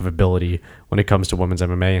evolution of ability when it comes to women's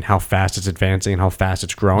MMA and how fast it's advancing and how fast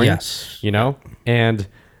it's growing. Yes. You know? And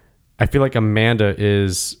I feel like Amanda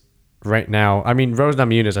is right now, I mean, Rose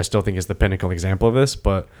Namajunas I still think is the pinnacle example of this,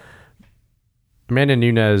 but Amanda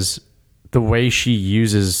Nunes, the way she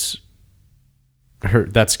uses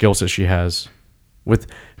that skill set she has with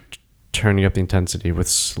turning up the intensity, with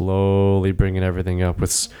slowly bringing everything up,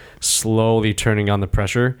 with slowly turning on the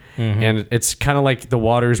pressure. And it's kind of like the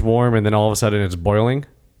water's warm and then all of a sudden it's boiling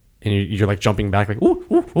and you're like jumping back like, ooh,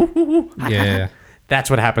 ooh, ooh, ooh, ooh. Yeah. That's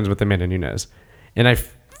what happens with Amanda Nunes. And I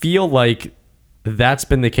feel like that's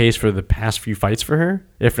been the case for the past few fights for her,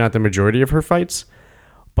 if not the majority of her fights.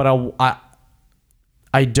 But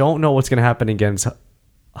I don't know what's going to happen against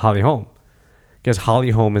Holly Holm. Because Holly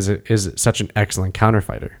Holm is such an excellent counter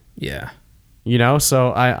fighter. Yeah. You know,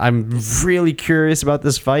 so I'm really curious about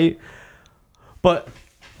this fight. But,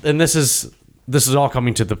 and this is all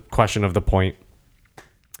coming to the question of the point.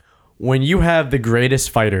 When you have the greatest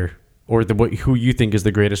fighter, or who you think is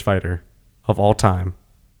the greatest fighter of all time,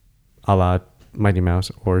 a la Mighty Mouse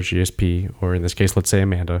or GSP, or in this case, let's say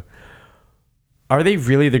Amanda, are they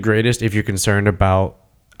really the greatest if you're concerned about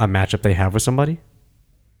a matchup they have with somebody?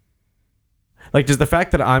 Like, does the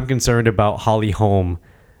fact that I'm concerned about Holly Holm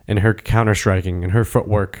and her counter striking and her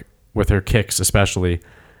footwork with her kicks especially,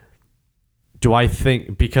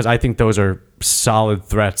 because I think those are solid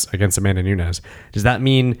threats against Amanda Nunes, does that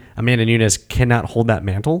mean Amanda Nunes cannot hold that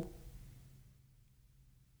mantle?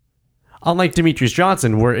 Unlike Demetrius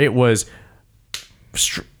Johnson, where it was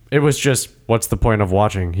just, what's the point of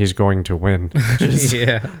watching? He's going to win.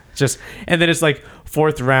 And then it's like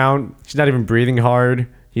fourth round, she's not even breathing hard.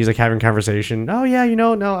 He's like having conversation. Oh yeah,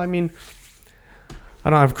 no, I mean, I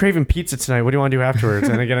don't know, I'm craving pizza tonight. What do you want to do afterwards?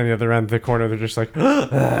 And again, on the other end of the corner, they're just like,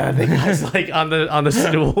 the guy's like on the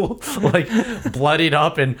stool, like bloodied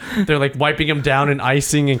up, and they're like wiping him down and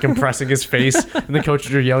icing and compressing his face. And the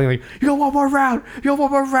coaches are yelling like, you got one more round. You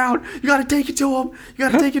got to take it to him.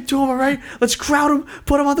 All right, let's crowd him,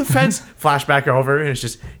 put him on the fence. Flashback over, and it's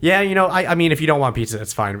just, yeah, I mean, if you don't want pizza,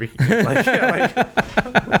 that's fine. We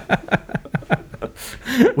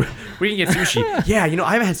can get sushi. Yeah, I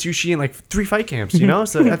haven't had sushi in like 3 fight camps,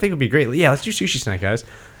 so I think it'd be great. Yeah, let's do sushi tonight, guys.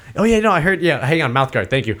 Oh yeah, no, I heard. Yeah, hang on, mouth guard.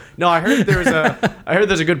 Thank you. No, I heard there's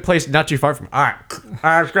a good place not too far from. All right,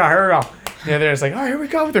 let's go. Here we go. Yeah, they're just like, all right, here we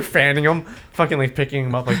go. They're fanning him, fucking like picking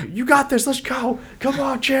him up, like, you got this. Let's go. Come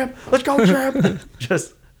on, champ. Let's go, champ.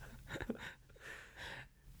 Just.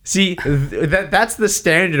 See, that's the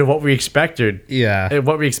standard of what we expected. Yeah.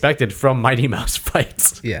 What we expected from Mighty Mouse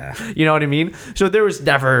fights. Yeah. You know what I mean? So there was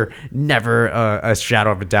never a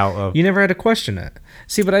shadow of a doubt of... You never had to question it.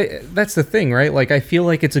 See, but that's the thing, right? Like, I feel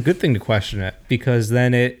like it's a good thing to question it, because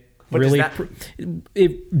then it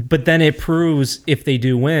but then it proves, if they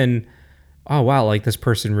do win, oh, wow, like, this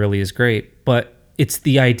person really is great. But it's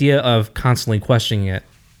the idea of constantly questioning it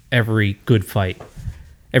every good fight.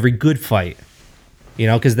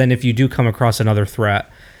 Because then if you do come across another threat,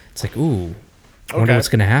 it's like, ooh, I wonder what's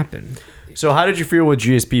going to happen. So how did you feel with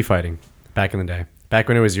GSP fighting back in the day? Back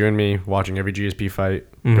when it was you and me watching every GSP fight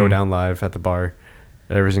go down live at the bar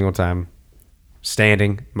every single time.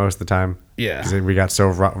 Standing most of the time. Yeah. Because we got so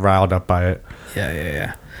riled up by it.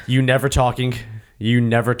 Yeah. You never talked in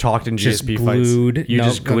GSP fights. You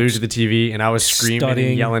just glued to the TV, and I was screaming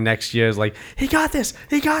and yelling next to you. I was like, he got this.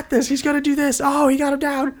 He's going to do this. Oh, he got him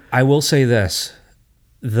down. I will say this.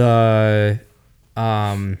 I'm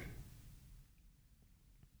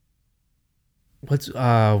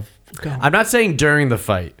not saying during the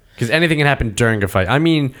fight, because anything can happen during a fight. I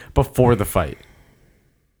mean before the fight.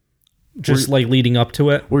 Just like leading up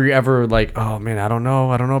to it. Were you ever like, oh man, I don't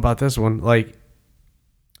know about this one, like,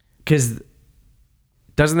 because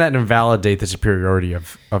doesn't that invalidate the superiority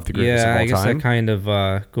of the greatest of all time? Yeah, I guess that kind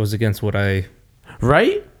of goes against what I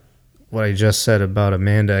just said about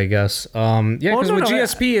Amanda, I guess. Because with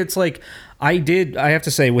GSP, it's like, I have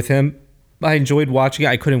to say, with him, I enjoyed watching it.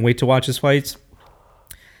 I couldn't wait to watch his fights.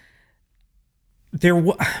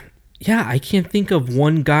 yeah, I can't think of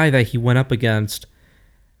one guy that he went up against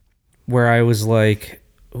where I was like,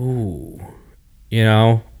 ooh, you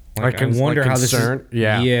know, like I wonder how this is.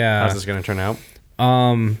 Yeah. How's this going to turn out?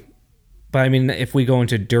 But I mean, if we go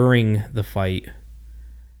into during the fight,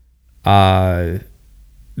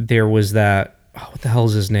 there was that. Oh, what the hell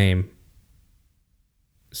is his name?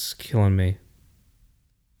 It's killing me.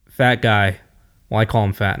 Fat guy. Well, I call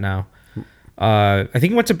him fat now. I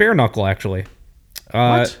think he went to bare knuckle actually.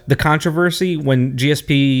 What? The controversy when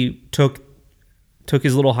GSP took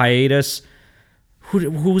his little hiatus.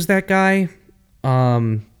 Who was that guy? What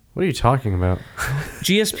are you talking about?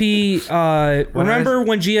 GSP. Remember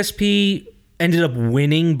when GSP ended up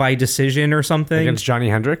winning by decision or something Against Johnny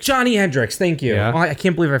Hendricks? Johnny Hendricks. Thank you. Yeah. Oh, I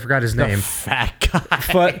can't believe I forgot his name. Fat guy.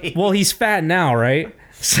 But well, he's fat now, right?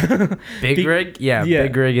 Big Rig? Yeah,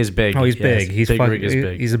 Big Rig is big. Oh, he's Yes, big. He's Big fucking, Rig is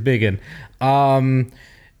big. He's a biggin.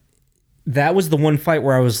 That was the one fight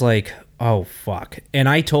where I was like, oh fuck. And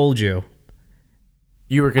I told you.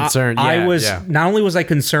 You were concerned. I was not only was I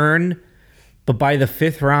concerned, but by the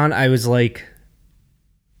 5th round, I was like,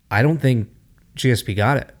 I don't think GSP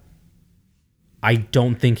got it. I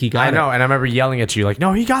don't think he got it. I know, and I remember yelling at you like,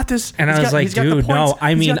 "No, he got this." And I was like, "Dude, no."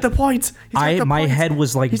 I mean, he's got the points. My head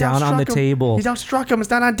was like down on the table. He's outstruck him. It's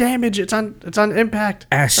not on damage. It's on impact.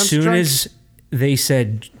 As soon as they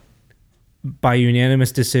said by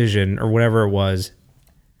unanimous decision or whatever it was,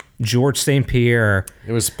 George St. Pierre,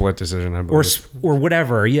 it was split decision, I believe, or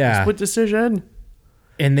whatever, yeah, split decision.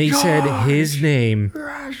 And they said his name,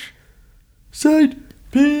 St.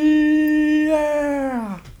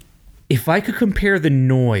 Pierre. If I could compare the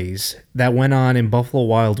noise that went on in Buffalo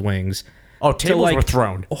Wild Wings, tables were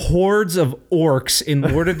thrown. Hordes of orcs in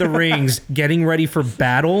Lord of the Rings getting ready for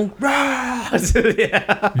battle. That's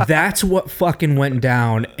what fucking went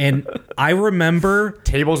down. And I remember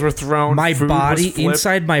tables were thrown. My body,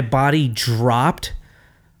 inside my body dropped.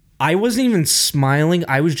 I wasn't even smiling.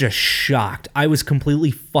 I was just shocked. I was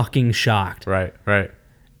completely fucking shocked. Right.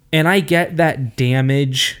 And I get that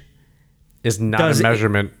damage is not a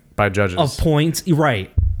measurement by judges of points,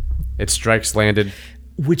 right? It's strikes landed,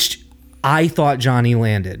 which I thought Johnny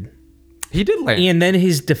landed. He did land, and then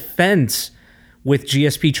his defense with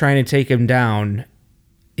GSP trying to take him down,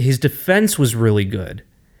 his defense was really good.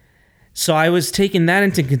 So I was taking that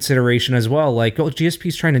into consideration as well. Like, oh,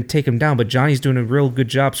 GSP's trying to take him down, but Johnny's doing a real good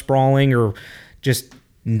job sprawling or just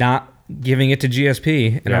not giving it to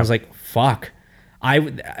GSP. And I was like, fuck. I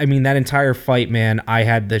mean, that entire fight, man,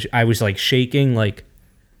 I was like shaking, like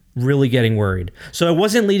really getting worried. So I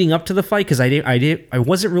wasn't leading up to the fight because I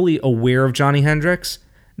wasn't really aware of Johnny Hendricks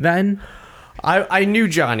then. I knew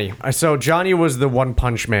Johnny. So Johnny was the one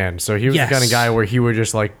punch man. So he was the kind of guy where he would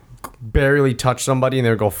just like barely touch somebody and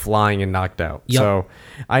they would go flying and knocked out. Yep. So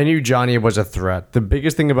I knew Johnny was a threat. The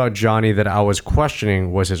biggest thing about Johnny that I was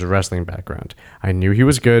questioning was his wrestling background. I knew he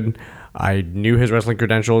was good. I knew his wrestling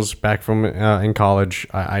credentials back from in college.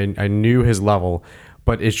 I knew his level.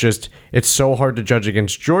 But it's so hard to judge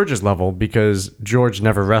against George's level because George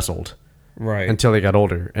never wrestled. Right. Until he got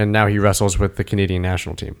older. And now he wrestles with the Canadian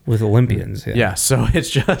national team. With Olympians, yeah. Yeah, so it's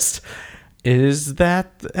just, is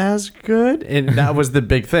that as good? And that was the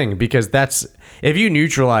big thing because if you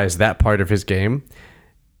neutralize that part of his game,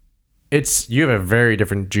 you have a very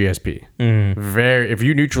different GSP. If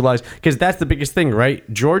you neutralize, because that's the biggest thing,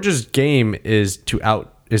 right? George's game is to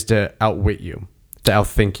outwit you. To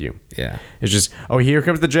outthink you. Yeah. It's just, oh, here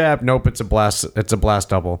comes the jab. Nope, it's a blast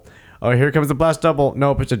double. Oh, here comes the blast double.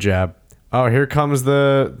 Nope, it's a jab. Oh, here comes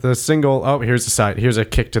the single. Oh, here's the side. Here's a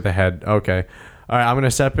kick to the head. Okay. All right, I'm going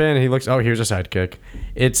to step in. He looks, oh, here's a side kick.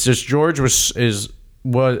 It's just George was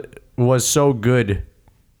so good.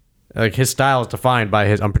 Like his style is defined by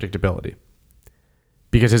his unpredictability.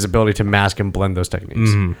 Because his ability to mask and blend those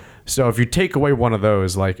techniques. Mm-hmm. So if you take away one of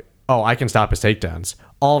those, like, oh, I can stop his takedowns.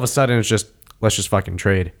 All of a sudden it's just, let's just fucking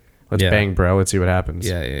trade. Let's bang, bro. Let's see what happens.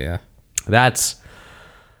 Yeah. That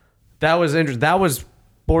was interesting. That was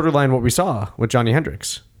borderline what we saw with Johnny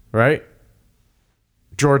Hendricks, right?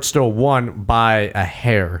 George still won by a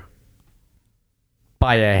hair.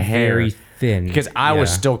 Very thin. Because I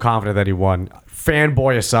was still confident that he won.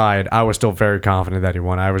 Fanboy aside, I was still very confident that he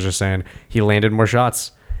won. I was just saying he landed more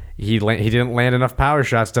shots. He didn't land enough power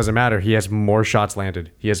shots. Doesn't matter. He has more shots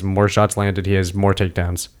landed. He has more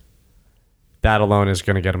takedowns. That alone is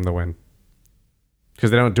going to get him the win.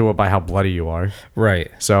 Because they don't do it by how bloody you are.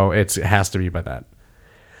 Right. So it has to be by that.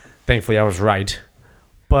 Thankfully, I was right.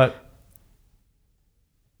 But,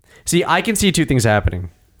 see, I can see two things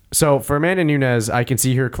happening. So for Amanda Nunes, I can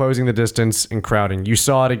see her closing the distance and crowding. You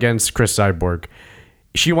saw it against Chris Cyborg.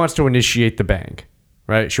 She wants to initiate the bang,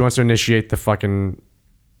 right? She wants to initiate the fucking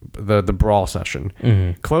the brawl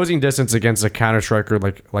session. Closing distance against a counter striker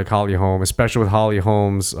like Holly Holm, especially with Holly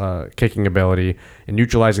Holm's kicking ability and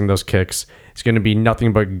neutralizing those kicks, is going to be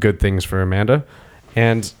nothing but good things for Amanda.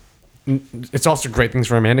 And it's also great things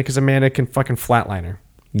for Amanda because Amanda can fucking flatline her.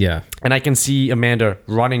 Yeah. And I can see Amanda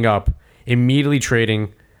running up, immediately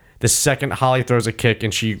trading. The second Holly throws a kick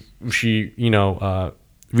and she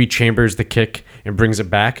rechambers the kick and brings it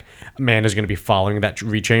back, Amanda's going to be following that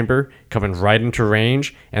rechamber, coming right into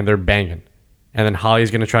range, and they're banging. And then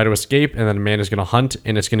Holly's going to try to escape, and then Amanda's going to hunt,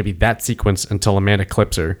 and it's going to be that sequence until Amanda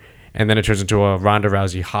clips her. And then it turns into a Ronda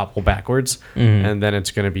Rousey hobble backwards, and then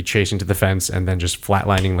it's going to be chasing to the fence and then just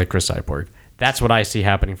flatlining like Chris Cyborg. That's what I see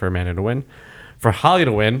happening for Amanda to win. For Holly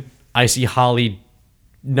to win, I see Holly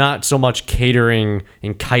not so much catering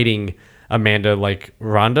and kiting Amanda like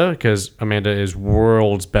Ronda, because Amanda is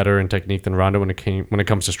worlds better in technique than Ronda when it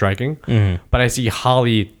comes to striking. But I see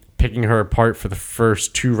Holly picking her apart for the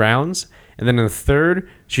first 2 rounds, and then in the third,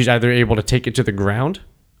 she's either able to take it to the ground,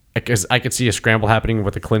 because I could see a scramble happening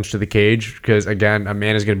with a clinch to the cage, because again,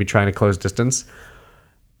 Amanda's going to be trying to close distance.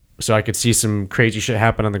 So I could see some crazy shit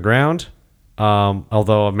happen on the ground.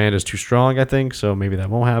 Although Amanda's too strong, I think, so maybe that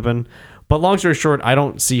won't happen. But long story short, I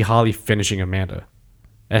don't see Holly finishing Amanda.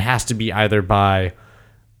 It has to be either by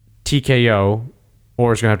TKO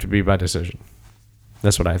or it's going to have to be by decision.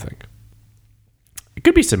 That's what I think. It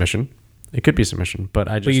could be submission. But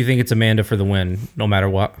I just... But you think it's Amanda for the win, no matter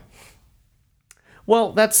what?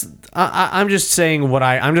 Well, that's... I'm just saying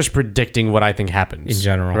I'm just predicting what I think happens. In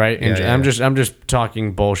general. Right? Yeah, I'm just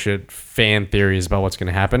talking bullshit fan theories about what's going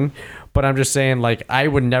to happen. But I'm just saying, like, I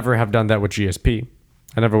would never have done that with GSP.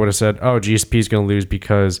 I never would have said, oh, GSP is going to lose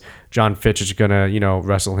because John Fitch is going to,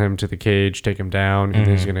 wrestle him to the cage, take him down, and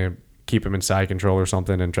he's going to keep him in side control or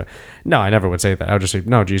something. No, I never would say that. I would just say,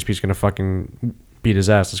 no, GSP is going to fucking beat his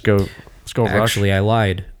ass. Let's go Rush. Actually, I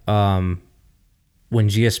lied. When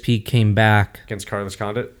GSP came back... Against Carlos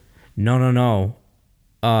Condit? No.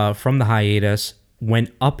 From the hiatus,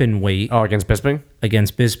 went up in weight. Oh, against Bisping?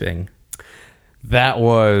 Against Bisping. That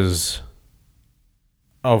was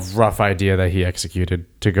a rough idea that he executed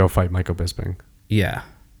to go fight Michael Bisping. Yeah.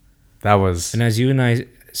 That was... And as you and I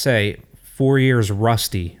say, 4 years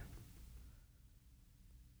rusty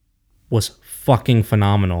was fucking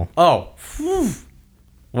phenomenal. Oh,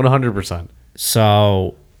 100%.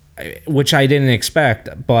 So, which I didn't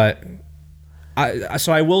expect, but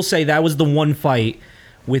I will say that was the one fight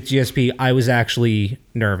with GSP I was actually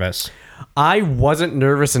nervous. I wasn't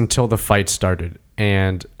nervous until the fight started,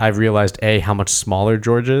 and I realized A, how much smaller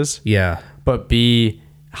George is. Yeah. But B,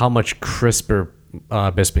 how much crisper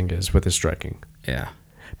Bisping is with his striking. Yeah.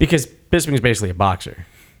 Because Bisping is basically a boxer,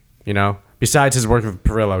 Besides his work with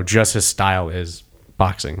Perillo, just his style is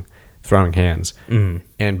boxing, throwing hands. And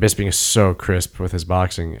Bisping is so crisp with his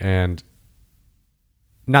boxing. And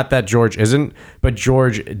not that George isn't, but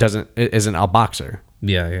George isn't a boxer.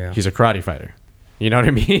 Yeah. He's a karate fighter. You know what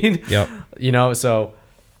I mean? Yep. So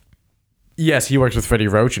yes, he works with Freddie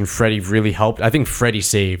Roach, and Freddie really helped. I think Freddie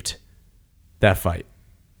saved that fight.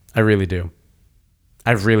 I really do.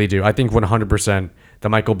 I think 100% the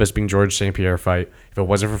Michael Bisping George St. Pierre fight, if it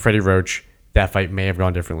wasn't for Freddie Roach, that fight may have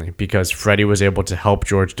gone differently, because Freddie was able to help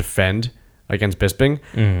George defend against Bisping,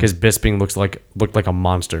 because Bisping looked like a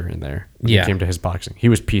monster in there when it came to his boxing. He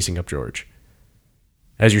was piecing up George.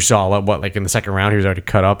 As you saw, like in the second round, he was already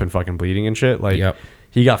cut up and fucking bleeding and shit.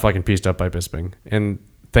 He got fucking pieced up by Bisping. And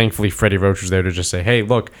thankfully, Freddie Roach was there to just say, hey,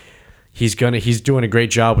 look, he's doing a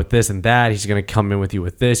great job with this and that. He's going to come in with you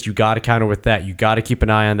with this. You got to counter with that. You got to keep an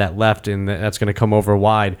eye on that left, and that's going to come over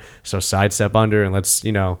wide. So sidestep under, and let's,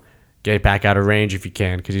 get back out of range if you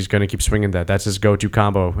can, because he's going to keep swinging that. That's his go-to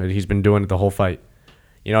combo. He's been doing it the whole fight.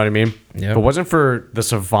 You know what I mean? Yep. If it wasn't for the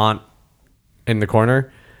Savant in the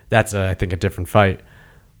corner, that's, I think, a different fight.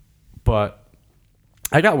 But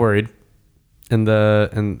I got worried in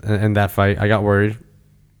that fight. I got worried.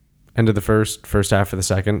 End of the first half of the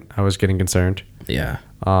second, I was getting concerned. Yeah.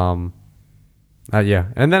 Yeah.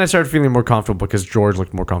 And then I started feeling more comfortable because George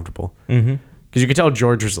looked more comfortable. Because you could tell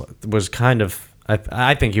George was kind of...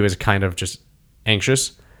 I think he was kind of just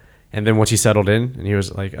anxious. And then once he settled in, and he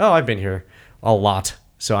was like, oh, I've been here a lot,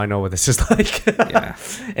 so I know what this is like. Yeah.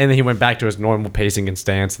 And then he went back to his normal pacing and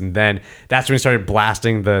stance. And then that's when he started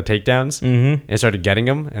blasting the takedowns and started getting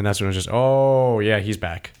them. And that's when it was just, oh, yeah, he's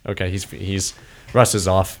back. Okay, he's Russ is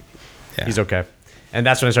off. Yeah. He's okay. And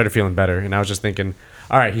that's when I started feeling better. And I was just thinking,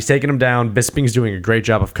 all right, he's taking him down. Bisping's doing a great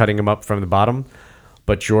job of cutting him up from the bottom,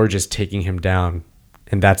 but George is taking him down.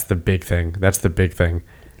 And that's the big thing.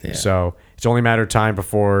 Yeah. So it's only a matter of time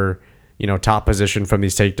before, top position from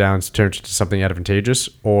these takedowns turns into something advantageous,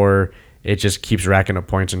 or it just keeps racking up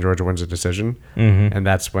points and Georgia wins a decision. And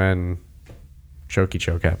that's when choke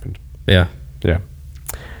happened. Yeah. Yeah.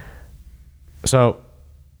 So,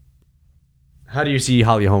 how do you see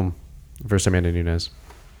Holly Holm versus Amanda Nunes?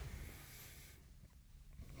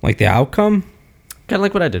 Like the outcome? Kind of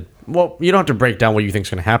like what I did. Well, you don't have to break down what you think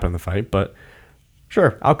is going to happen in the fight, but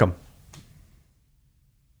sure, outcome.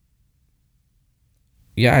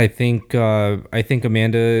 Yeah, I think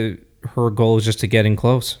Amanda, her goal is just to get in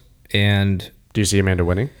close, and Do you see Amanda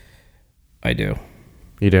winning? I do.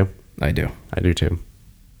 You do? I do. I do too.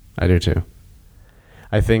 I do too.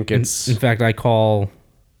 I think it's... In fact,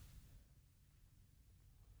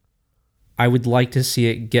 I would like to see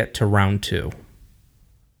it get to round 2.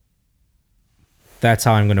 That's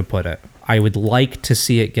how I'm going to put it. I would like to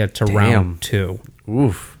see it get to round 2.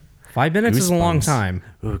 Oof. 5 minutes is a long Goosebumps. time.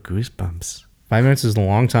 Ooh, goosebumps. 5 minutes is a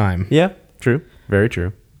long time. Yeah, true. Very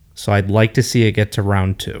true. So I'd like to see it get to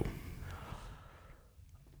round 2.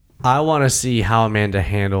 I want to see how Amanda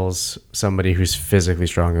handles somebody who's physically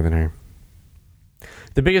stronger than her.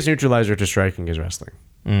 The biggest neutralizer to striking is wrestling.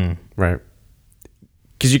 Right?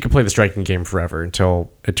 Because you can play the striking game forever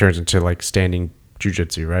until it turns into like standing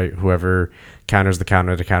jiu-jitsu, right? Whoever counters the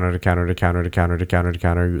counter to counter to counter to counter to counter to counter to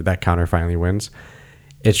counter, that counter finally wins.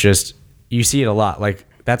 It's just, you see it a lot. Like,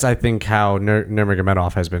 that's, I think, how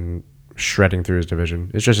Nurmagomedov has been shredding through his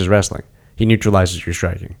division. It's just his wrestling. He neutralizes your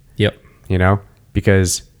striking. Yep. You know?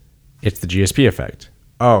 Because it's the GSP effect.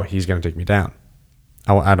 Oh, he's going to take me down.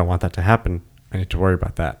 I don't want that to happen. I need to worry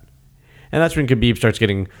about that. And that's when Khabib starts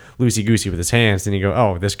getting loosey-goosey with his hands. Then you go,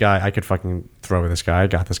 oh, this guy, I could fucking throw with this guy. I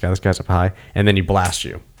got this guy. This guy's up high. And then he blasts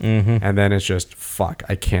you. And then it's just, fuck,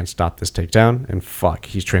 I can't stop this takedown. And fuck,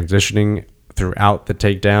 he's transitioning throughout the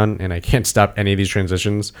takedown. And I can't stop any of these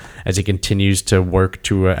transitions as he continues to work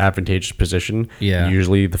to an advantageous position. Yeah.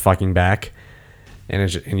 Usually the fucking back. And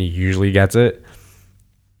he usually gets it.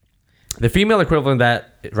 The female equivalent of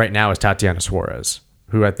that right now is Tatiana Suarez,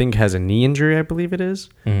 who I think has a knee injury, I believe it is.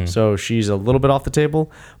 So she's a little bit off the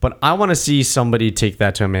table. But I want to see somebody take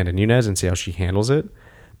that to Amanda Nunes and see how she handles it.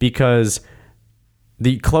 Because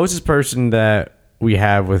the closest person that we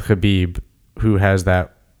have with Khabib who has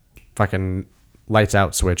that fucking lights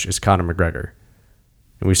out switch is Conor McGregor.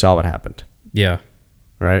 And we saw what happened. Yeah.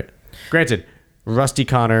 Right? Granted, rusty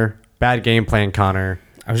Conor, bad game plan Conor.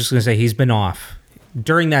 I was just going to say, he's been off.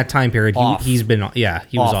 During that time period, he's been off. Yeah,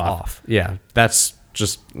 he was off. Yeah, that's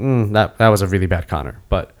just that was a really bad Conor.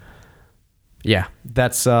 But yeah,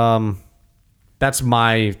 that's my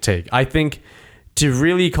take. I think to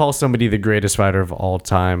really call somebody the greatest fighter of all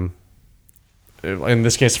time, in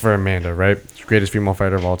this case for Amanda, right, greatest female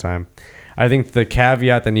fighter of all time, I think the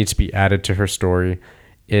caveat that needs to be added to her story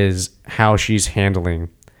is how she's handling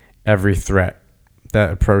every threat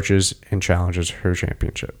that approaches and challenges her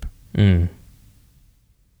championship.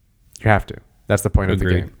 You have to. That's the point of the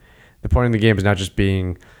game. The point of the game is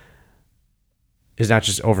not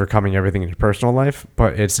just overcoming everything in your personal life,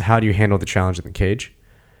 but it's how do you handle the challenge in the cage,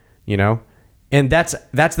 you know? And that's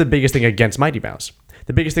the biggest thing against Mighty Mouse.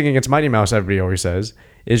 The biggest thing against Mighty Mouse, everybody always says,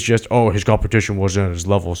 is just, oh, his competition wasn't at his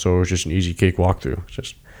level, so it was just an easy cake walkthrough. It's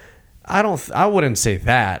just, I wouldn't say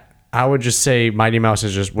that. I would just say Mighty Mouse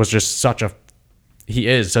was just such a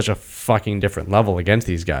fucking different level against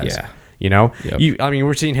these guys. Yeah. You know, Yep.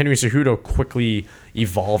 We're seeing Henry Cejudo quickly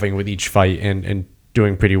evolving with each fight and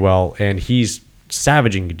doing pretty well, and he's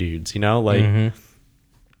savaging dudes. You know, like,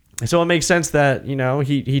 so it makes sense that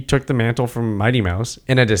he took the mantle from Mighty Mouse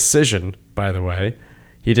in a decision. By the way,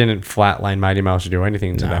 he didn't flatline Mighty Mouse or do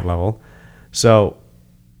anything to that level. So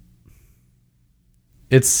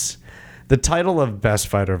it's the title of best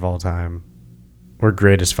fighter of all time or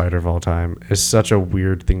greatest fighter of all time is such a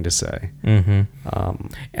weird thing to say. And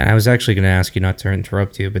I was actually going to ask you, not to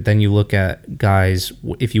interrupt you, but then you look at guys,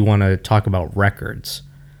 if you want to talk about records,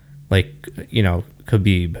 like,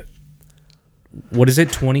 Khabib. What is it,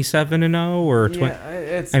 27-0 or 20? Yeah,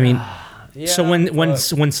 it's, I mean, yeah, so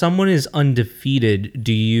when someone is undefeated,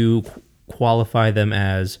 do you qualify them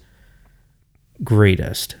as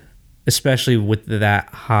greatest, especially with that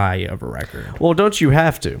high of a record? well, don't you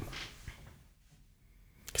have to?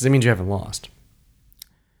 Because it means you haven't lost.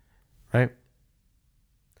 Right?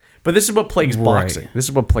 But this is what plagues boxing. This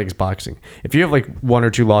is what plagues boxing. If you have like 1 or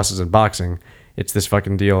 2 losses in boxing, it's this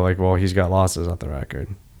fucking deal like, well, he's got losses on the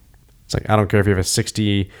record. It's like, I don't care if you have a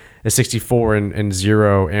 64 and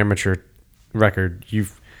 0 amateur record.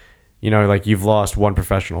 You've lost 1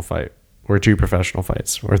 professional fight or 2 professional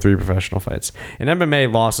fights or 3 professional fights. In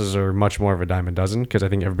MMA, losses are much more of a dime a dozen because I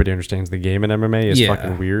think everybody understands the game in MMA is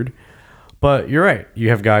fucking weird. But you're right. You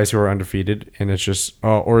have guys who are undefeated, and it's just,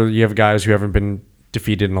 or you have guys who haven't been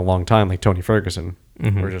defeated in a long time, like Tony Ferguson.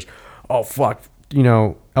 We're just, oh fuck, you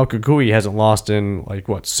know, El Kukui hasn't lost in like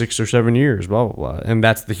what 6 or 7 years, blah blah blah, and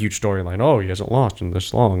that's the huge storyline. Oh, he hasn't lost in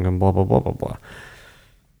this long, and blah blah blah blah blah.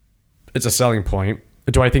 It's a selling point.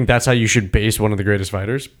 Do I think that's how you should base one of the greatest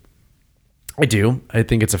fighters? I do. I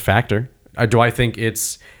think it's a factor. Do I think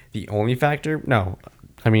it's the only factor? No.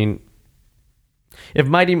 I mean, if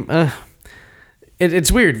Mighty,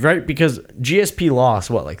 it's weird, right? Because GSP lost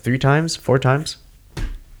what, like 3 times, 4 times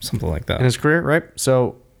Something like that. in his career, right?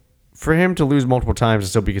 So for him to lose multiple times and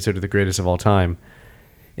still be considered the greatest of all time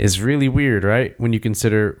is really weird, right? When you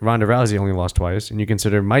consider Ronda Rousey only lost twice, and you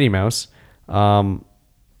consider Mighty Mouse.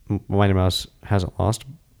 Mighty Mouse hasn't lost.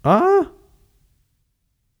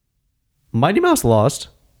 Mighty Mouse lost.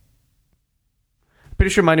 Pretty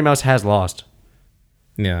sure Mighty Mouse has lost.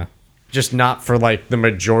 Yeah. Just not for like the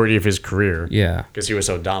majority of his career. Yeah. Because he was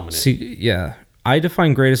so dominant. See, yeah. I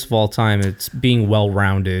define greatest of all time. It's being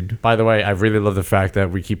well-rounded. By the way, I really love the fact that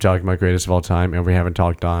we keep talking about greatest of all time and we haven't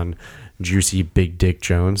talked on Juicy Big Dick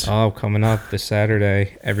Jones. Oh, coming up this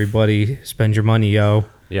Saturday. Everybody spend your money, yo.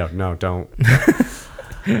 Yeah, no, don't.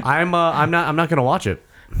 I'm not gonna watch it.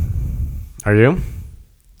 Are you?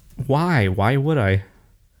 Why? Why would I?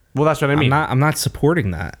 Well, that's what I mean. I'm not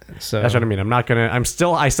supporting that. So That's what I mean. I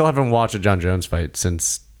still haven't watched a John Jones fight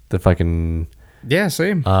since the fucking yeah,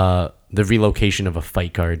 same. the relocation of a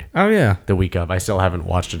fight card Oh yeah. the week of. I still haven't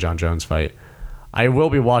watched a John Jones fight. I will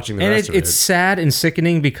be watching the And rest of it. it's sad and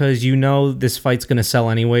sickening because you know this fight's going to sell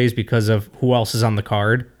anyways because of who else is on the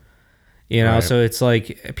card. You know, Right. so it's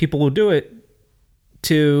like people will do it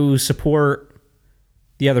to support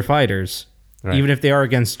the other fighters, Right. even if they are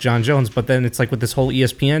against John Jones. But then it's like with this whole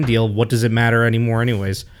ESPN deal, what does it matter anymore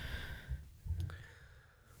anyways?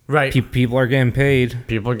 Right. People are getting paid.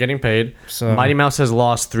 People are getting paid. So- Mighty Mouse has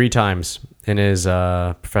lost 3 times in his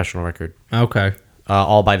professional record, Okay.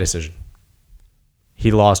 all by decision.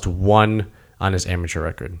 He lost 1 on his amateur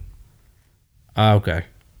record. Okay.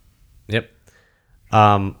 Yep.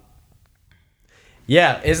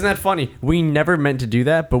 Yeah, isn't that funny? We never meant to do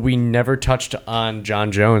that, but we never touched on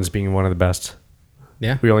John Jones being one of the best.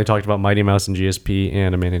 Yeah. We only talked about Mighty Mouse and GSP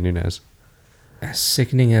and Amanda Nunes. As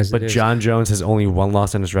sickening as But it is. John Jones has only 1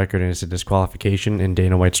 loss on his record, and it's a disqualification. And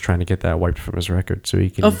Dana White's trying to get that wiped from his record, so he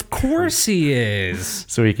can Of course he is.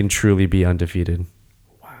 truly be undefeated.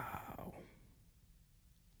 Wow.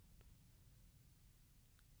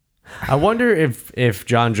 I wonder if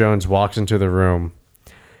John Jones walks into the room,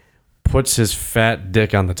 puts his fat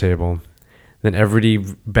dick on the table, then everybody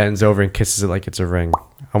bends over and kisses it like it's a ring.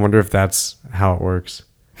 I wonder if that's how it works.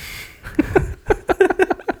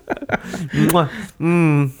 Mwah.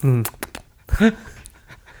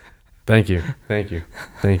 Thank you.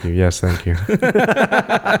 Yes, thank you.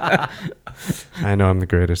 I know I'm the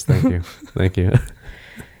greatest. Thank you.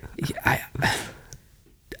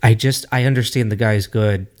 I understand the guy's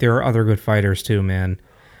good. There are other good fighters too, man.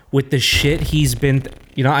 With the shit he's been,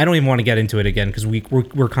 I don't even want to get into it again because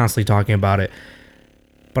we're constantly talking about it.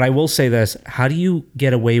 But I will say this: how do you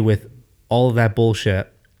get away with all of that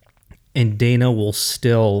bullshit, and Dana will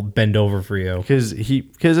still bend over for you? Because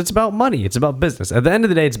it's about money. It's about business. At the end of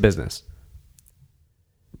the day, it's business.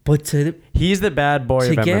 But He's the bad boy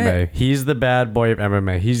of MMA. He's the bad boy of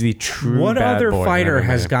MMA. He's the true what bad other boy of fighter MMA.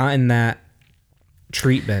 has gotten that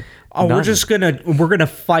treatment? Oh, None. we're gonna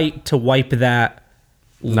fight to wipe that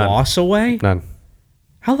loss away. None.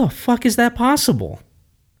 How the fuck is that possible?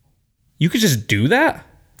 You could just do that?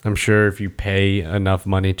 I'm sure if you pay enough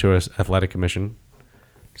money to an athletic commission,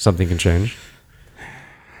 something can change.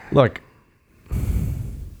 Look,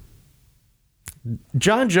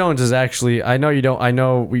 John Jones is actually. I know you don't. I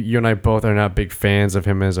know you and I both are not big fans of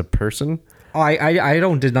him as a person. I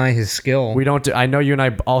don't deny his skill. We don't. I know you and I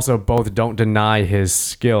also both don't deny his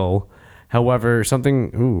skill. However,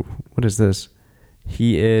 something. What is this?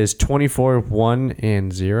 He is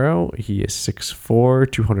 24-1-0. He is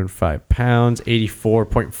 6'4", 205 pounds,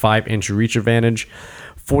 84.5 inch reach advantage,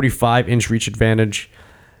 45 inch reach advantage.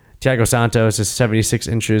 Thiago Santos is 76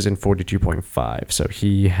 inches and 42.5. So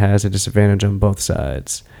he has a disadvantage on both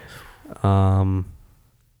sides. Thiago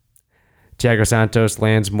Santos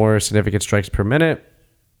lands more significant strikes per minute.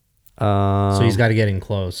 So he's got to get in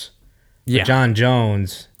close. Yeah. John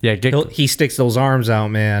Jones. Yeah, He sticks those arms out,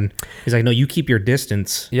 man. He's like, no, you keep your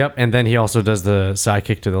distance. Yep, and then he also does the side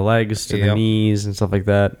kick to the legs, to the Yep. knees, and stuff like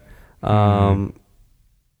that. I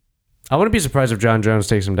wouldn't be surprised if John Jones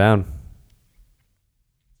takes him down.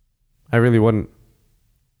 I really wouldn't.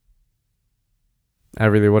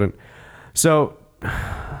 So,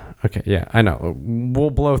 okay, yeah, I know. We'll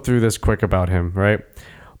blow through this quick about him, right?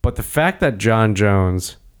 But the fact that John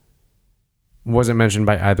Jones wasn't mentioned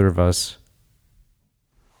by either of us.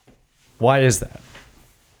 Why is that?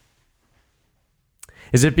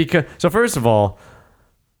 Is it because... So first of all,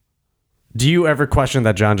 do you ever question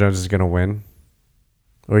that Jon Jones is going to win?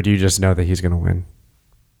 Or do you just know that he's going to win?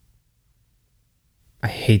 I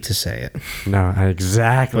hate to say it. No,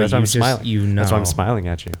 exactly. But That's why I'm you just- smiling. you That's why I'm know. smiling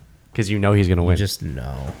at you. Because you know he's going to win. You just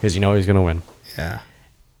know. Because you know he's going to win. Yeah.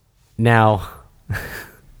 Now,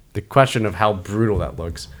 the question of how brutal that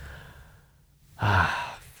looks.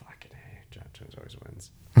 Fucking A. Jon Jones always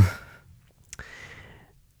wins.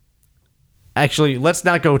 Actually, let's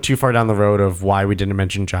not go too far down the road of why we didn't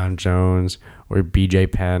mention Jon Jones or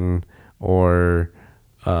BJ Penn or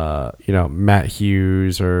Matt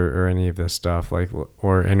Hughes or any of this stuff, like,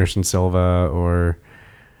 or Anderson Silva or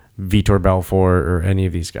Vitor Belfort or any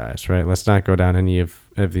of these guys, right? Let's not go down any of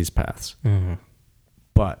these paths. Mm-hmm.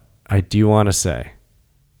 But I do want to say,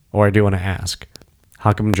 or I do want to ask,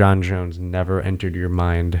 how come Jon Jones never entered your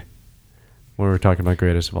mind when we were talking about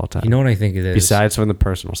greatest of all time? You know what I think it is? Besides from the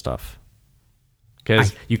personal stuff.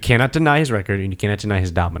 Because you cannot deny his record and you cannot deny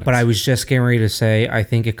his dominance. But I was just getting ready to say, I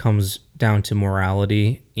think it comes down to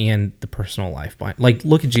morality and the personal life. Like,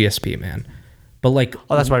 look at GSP, man. But like,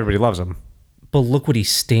 Oh, that's why everybody loves him. but look what he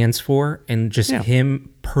stands for, and just Yeah.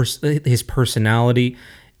 his personality,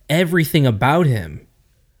 everything about him.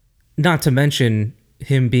 Not to mention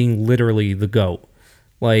him being literally the GOAT.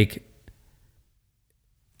 Like,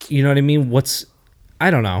 you know what I mean?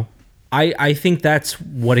 I don't know. I think that's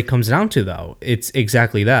what it comes down to, though. It's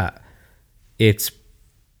exactly that. It's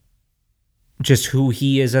just who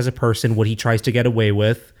he is as a person, what he tries to get away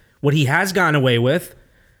with, what he has gone away with.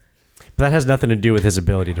 But that has nothing to do with his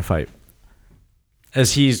ability to fight.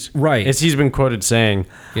 As he's been quoted saying,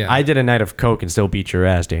 Yeah. I did a night of coke and still beat your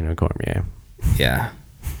ass, Daniel Cormier. Yeah.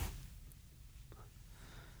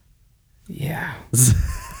 Yeah.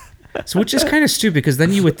 So, which is kind of stupid, because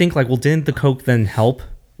then you would think, like, well, didn't the coke then help?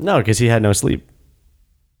 No, because he had no sleep.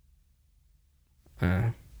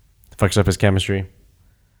 Uh, Fucks up his chemistry.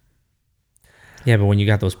 yeah, but when you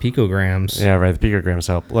got those picograms, Yeah, right. The picograms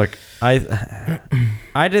help. Look, I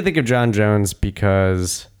did think of Jon Jones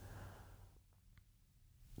because,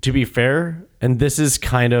 to be fair, and this is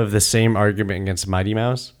kind of the same argument against Mighty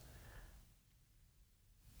Mouse.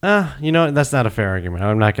 You know, that's not a fair argument.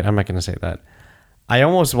 I'm not going to say that. I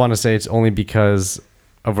almost want to say it's only because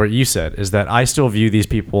of what you said, is that I still view these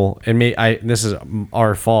people, and this is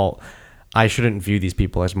our fault. I shouldn't view these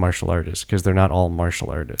people as martial artists because they're not all martial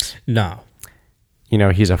artists. no. You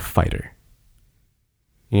know, he's a fighter.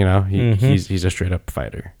 You know, he's a straight up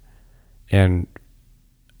fighter. And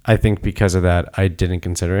I think because of that, I didn't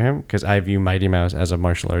consider him, because I view Mighty Mouse as a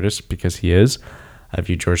martial artist because he is. I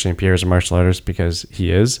view George St. Pierre as a martial artist because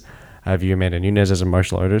he is. I view Amanda Nunes as a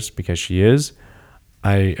martial artist because she is.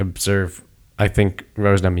 I think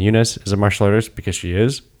Rose Namajunas is a martial artist because she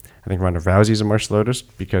is. I think Ronda Rousey is a martial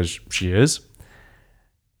artist because she is.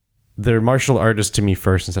 They're martial artists to me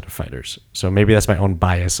first instead of fighters. So maybe that's my own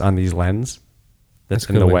bias on these lens. That's a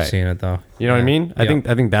in good the way way. of seeing it, though. You know what I mean? I Yeah.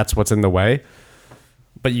 think that's what's in the way.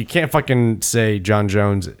 But you can't fucking say Jon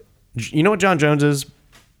Jones. You know what Jon Jones is?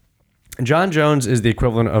 Jon Jones is the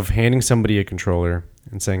equivalent of handing somebody a controller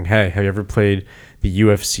and saying, "Hey, have you ever played the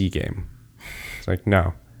UFC game?" It's like,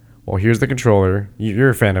 "No." Well, here's the controller. You're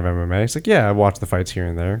a fan of MMA. It's like, "Yeah, I watch the fights here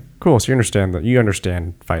and there." Cool. So you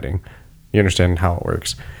understand fighting. You understand how it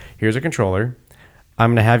works. Here's a controller.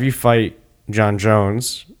 I'm gonna have you fight Jon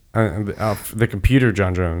Jones, the computer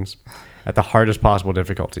Jon Jones, at the hardest possible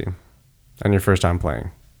difficulty on your first time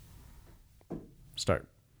playing. Start.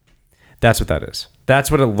 That's what that is.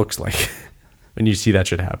 That's what it looks like when you see that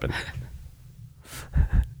shit happen.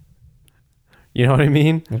 You know what I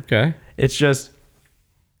mean? Okay. It's just,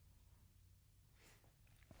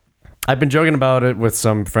 I've been joking about it with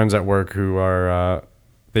some friends at work who are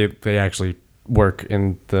they actually work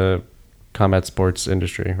in the combat sports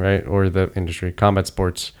industry, right? Or the combat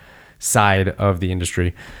sports side of the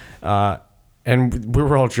industry. And we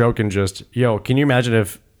were all joking, just, yo, can you imagine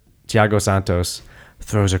if Thiago Santos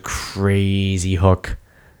throws a crazy hook,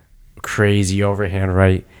 crazy overhand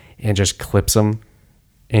right, and just clips him,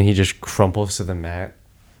 and he just crumples to the mat?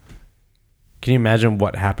 Can you imagine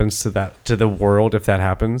what happens to the world if that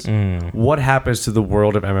happens? What happens to the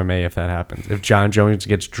world of MMA if that happens? If Jon Jones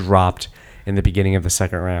gets dropped in the beginning of the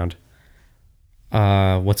second round?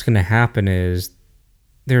 What's going to happen is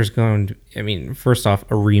first off,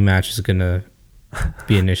 a rematch is going to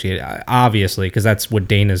be initiated, obviously, because that's what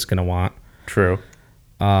Dana's going to want. True.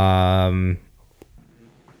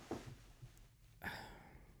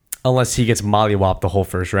 Unless he gets mollywopped the whole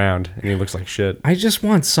first round and he looks like shit. I just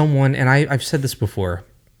want someone, and I've said this before,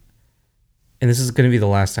 and this is going to be the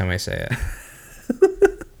last time I say it.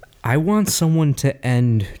 I want someone to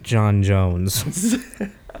end John Jones.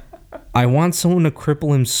 I want someone to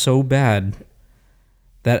cripple him so bad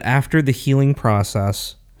that after the healing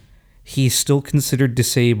process, he's still considered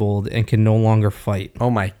disabled and can no longer fight.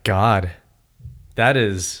 Oh my God. That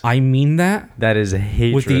is I mean that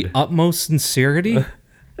hatred. with the utmost sincerity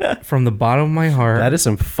from the bottom of my heart. That is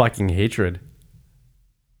some fucking hatred.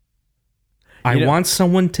 I want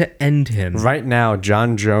someone to end him. Right now,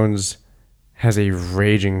 John Jones has a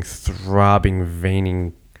raging, throbbing,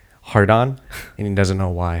 veining heart-on, and he doesn't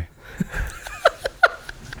know why.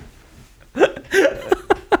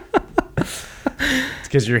 It's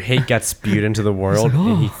because your hate got spewed into the world,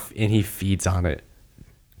 and he feeds on it.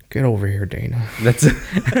 Get over here, Dana. That's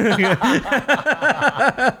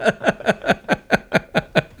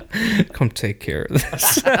Come take care of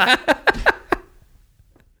this.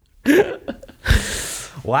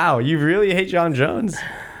 Wow, you really hate John Jones?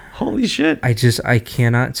 Holy shit. I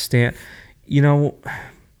cannot stand. You know,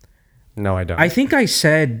 No, I don't. I think I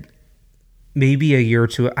said maybe a year or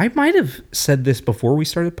two. I might have said this before we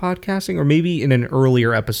started podcasting, or maybe in an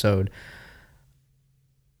earlier episode.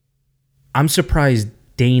 I'm surprised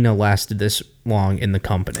Dana lasted this long in the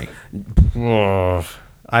company. Ugh.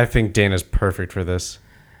 I think Dana's perfect for this.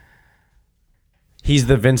 He's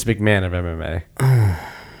the Vince McMahon of MMA.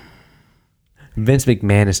 Vince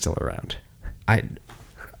McMahon is still around.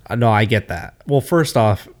 No, I get that. Well, first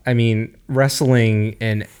off, I mean, wrestling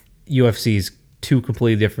and UFC is two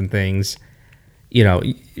completely different things. You know,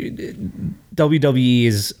 WWE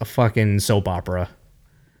is a fucking soap opera.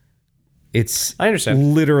 I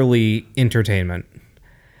understand. Literally entertainment.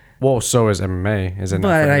 Well, so is MMA, is it not?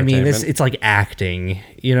 But for I mean, entertainment? it's like acting,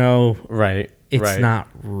 you know? Right. It's right. not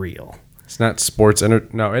real. It's not sports.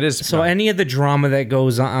 No, it is. So no. any of the drama that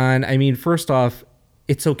goes on, I mean, first off,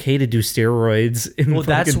 it's okay to do steroids in Well,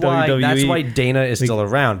 that's fucking why. WWE. That's why Dana is still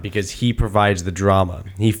around, because he provides the drama.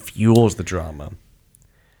 He fuels the drama.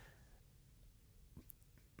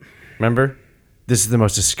 Remember, this is the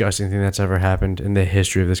most disgusting thing that's ever happened in the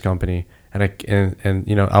history of this company, and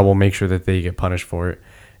you know, I will make sure that they get punished for it.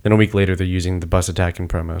 Then a week later, they're using the bus attack in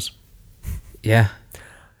promos. Yeah.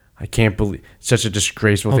 I can't believe such a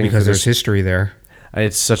disgraceful thing. Because there's history there.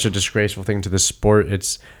 It's such a disgraceful thing to the sport.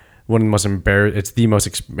 It's one of the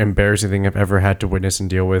most embarrassing thing I've ever had to witness and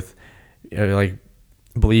deal with. Like,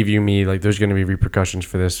 believe you me, like there's going to be repercussions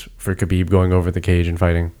for this, for Khabib going over the cage and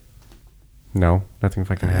fighting. No, nothing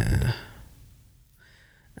fucking happened.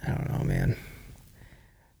 I don't know, man.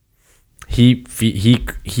 He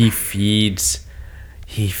feeds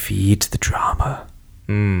the drama,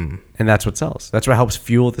 and that's what sells. That's what helps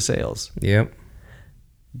fuel the sales. Yep.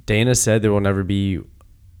 Dana said there will never be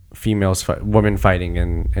women fighting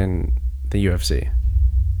in the UFC,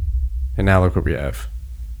 and now look what we have.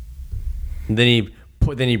 And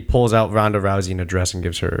then he pulls out Ronda Rousey in a dress and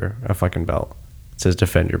gives her a fucking belt. It says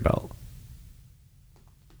 "Defend your belt."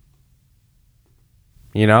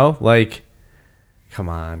 You know, like, come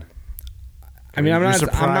on. I mean, I'm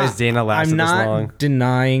surprised Dana lasted this long. I'm not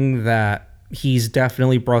denying that he's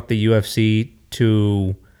definitely brought the UFC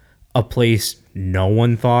to a place no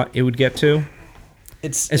one thought it would get to.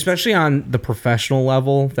 Especially on the professional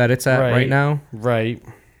level that it's at right now. Right.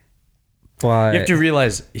 But you have to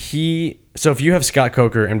realize so if you have Scott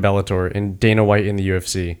Coker in Bellator and Dana White in the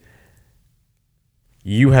UFC,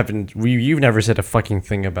 you've never said a fucking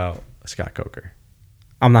thing about Scott Coker.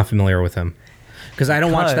 I'm not familiar with him because I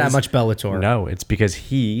don't watch that much Bellator. No, it's because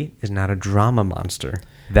he is not a drama monster.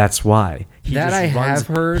 That's why. Have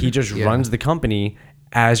heard. He just runs the company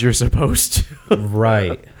as you're supposed to.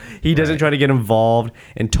 Right. He doesn't try to get involved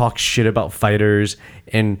and talk shit about fighters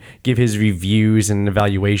and give his reviews and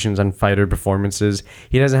evaluations on fighter performances.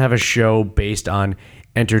 He doesn't have a show based on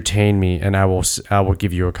entertain me and I will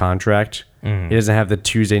give you a contract. He doesn't have the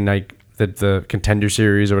Tuesday night the Contender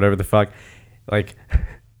Series or whatever the fuck. Like,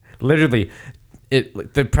 literally,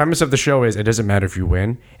 the premise of the show is it doesn't matter if you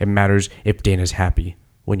win. It matters if Dana's happy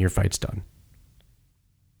when your fight's done.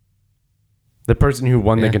 The person who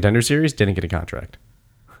won the Contender Series didn't get a contract.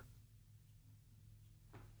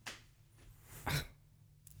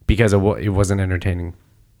 Because it wasn't entertaining.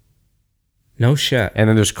 No shit. And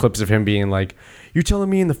then there's clips of him being like, "You're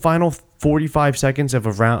telling me in the final 45 seconds of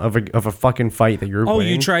a round of a fucking fight that you're winning?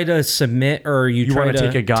 You try to submit or you try want to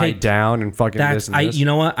take a guy down and fucking this and this?" You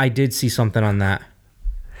know what? I did see something on that.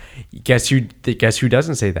 Guess who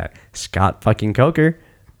doesn't say that? Scott fucking Coker.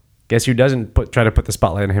 Guess who doesn't try to put the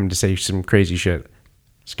spotlight on him to say some crazy shit?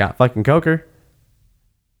 Scott fucking Coker.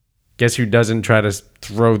 Guess who doesn't try to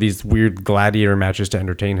throw these weird gladiator matches to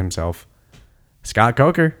entertain himself? Scott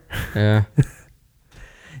Coker. Yeah.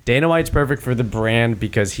 Dana White's perfect for the brand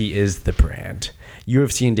because he is the brand.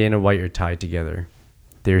 UFC and Dana White are tied together.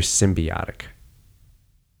 They're symbiotic.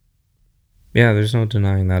 Yeah, there's no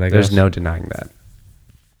denying that, I guess. There's no denying that.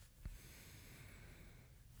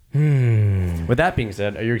 With that being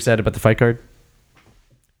said, are you excited about the fight card?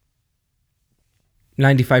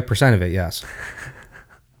 95% of it, yes.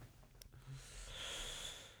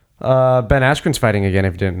 Ben Askren's fighting again,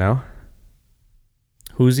 if you didn't know.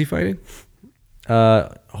 Who's he fighting?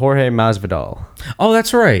 Jorge Masvidal. Oh,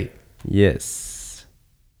 that's right. Yes.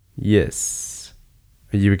 Yes.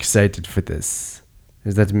 Are you excited for this?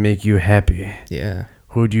 Does that make you happy? Yeah.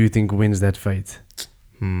 Who do you think wins that fight?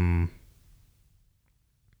 Well,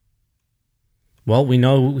 we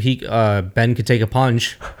know Ben could take a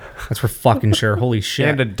punch. That's for fucking sure. Holy shit.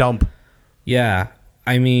 And a dump. Yeah.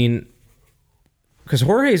 I mean, because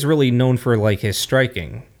Jorge is really known for like his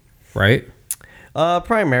striking, right?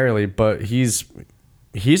 Primarily, but he's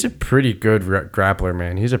a pretty good grappler,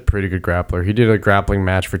 man. He's a pretty good grappler. He did a grappling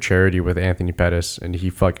match for charity with Anthony Pettis, and he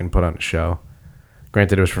fucking put on a show.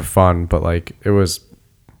 Granted, it was for fun, but like it was.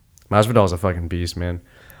 Masvidal's a fucking beast, man.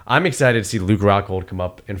 I'm excited to see Luke Rockhold come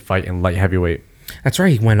up and fight in light heavyweight. That's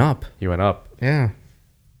right. He went up. He went up. Yeah.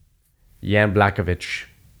 Jan Blachowicz.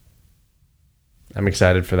 I'm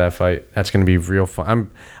excited for that fight. That's gonna be real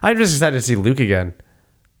fun. I'm just excited to see Luke again.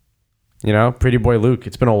 You know, pretty boy Luke.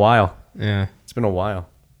 It's been a while. Yeah. It's been a while.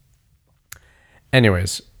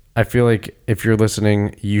 Anyways, I feel like if you're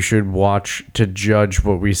listening, you should watch to judge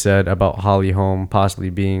what we said about Holly Holm possibly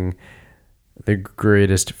being the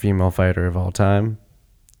greatest female fighter of all time.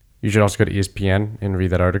 You should also go to ESPN and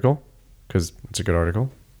read that article because it's a good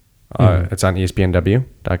article. It's on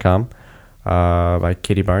ESPNW.com by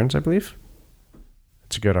Katie Barnes, I believe.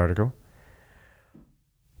 It's a good article.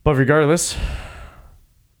 But regardless,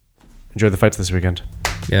 enjoy the fights this weekend.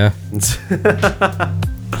 Yeah.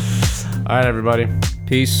 All right, everybody.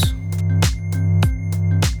 Peace.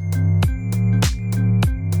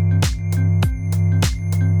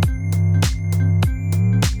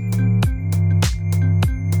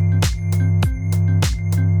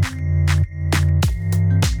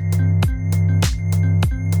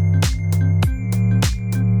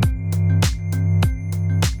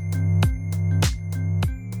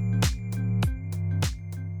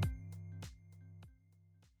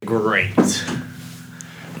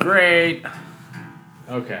 Great.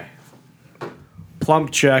 Okay.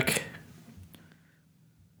 Plump check.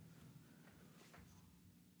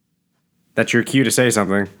 That's your cue to say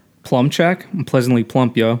something. Plum check? I'm pleasantly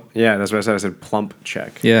plump, yo. Yeah, that's what I said. I said plump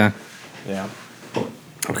check. Yeah. Yeah.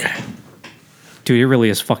 Okay. Dude, it really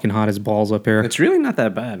is fucking hot as balls up here. It's really not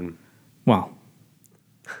that bad. Wow.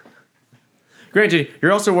 Granted,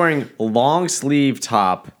 you're also wearing long sleeve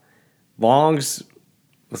top,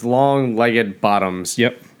 with long-legged bottoms.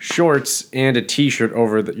 Yep. Shorts and a t-shirt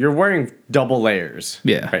over the... You're wearing double layers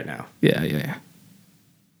right now. Yeah.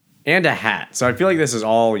 And a hat. So I feel like this is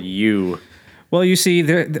all you. Well, you see,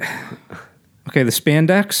 okay, the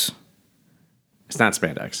spandex. It's not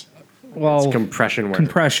spandex. Well, It's compression wear.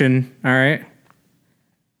 compression, all right.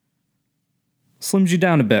 Slims you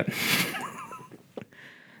down a bit.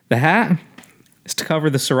 The hat is to cover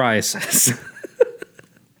the psoriasis.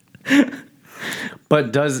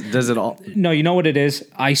 But does it all... No, you know what it is?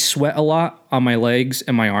 I sweat a lot on my legs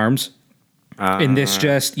and my arms. And this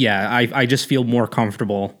just, I just feel more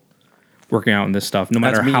comfortable working out in this stuff, no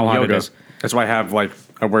matter how hot it is. That's why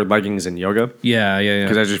I wear leggings in yoga. Yeah.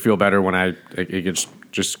 Because I just feel better when it gets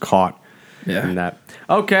just caught in that.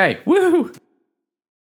 Okay. Woo!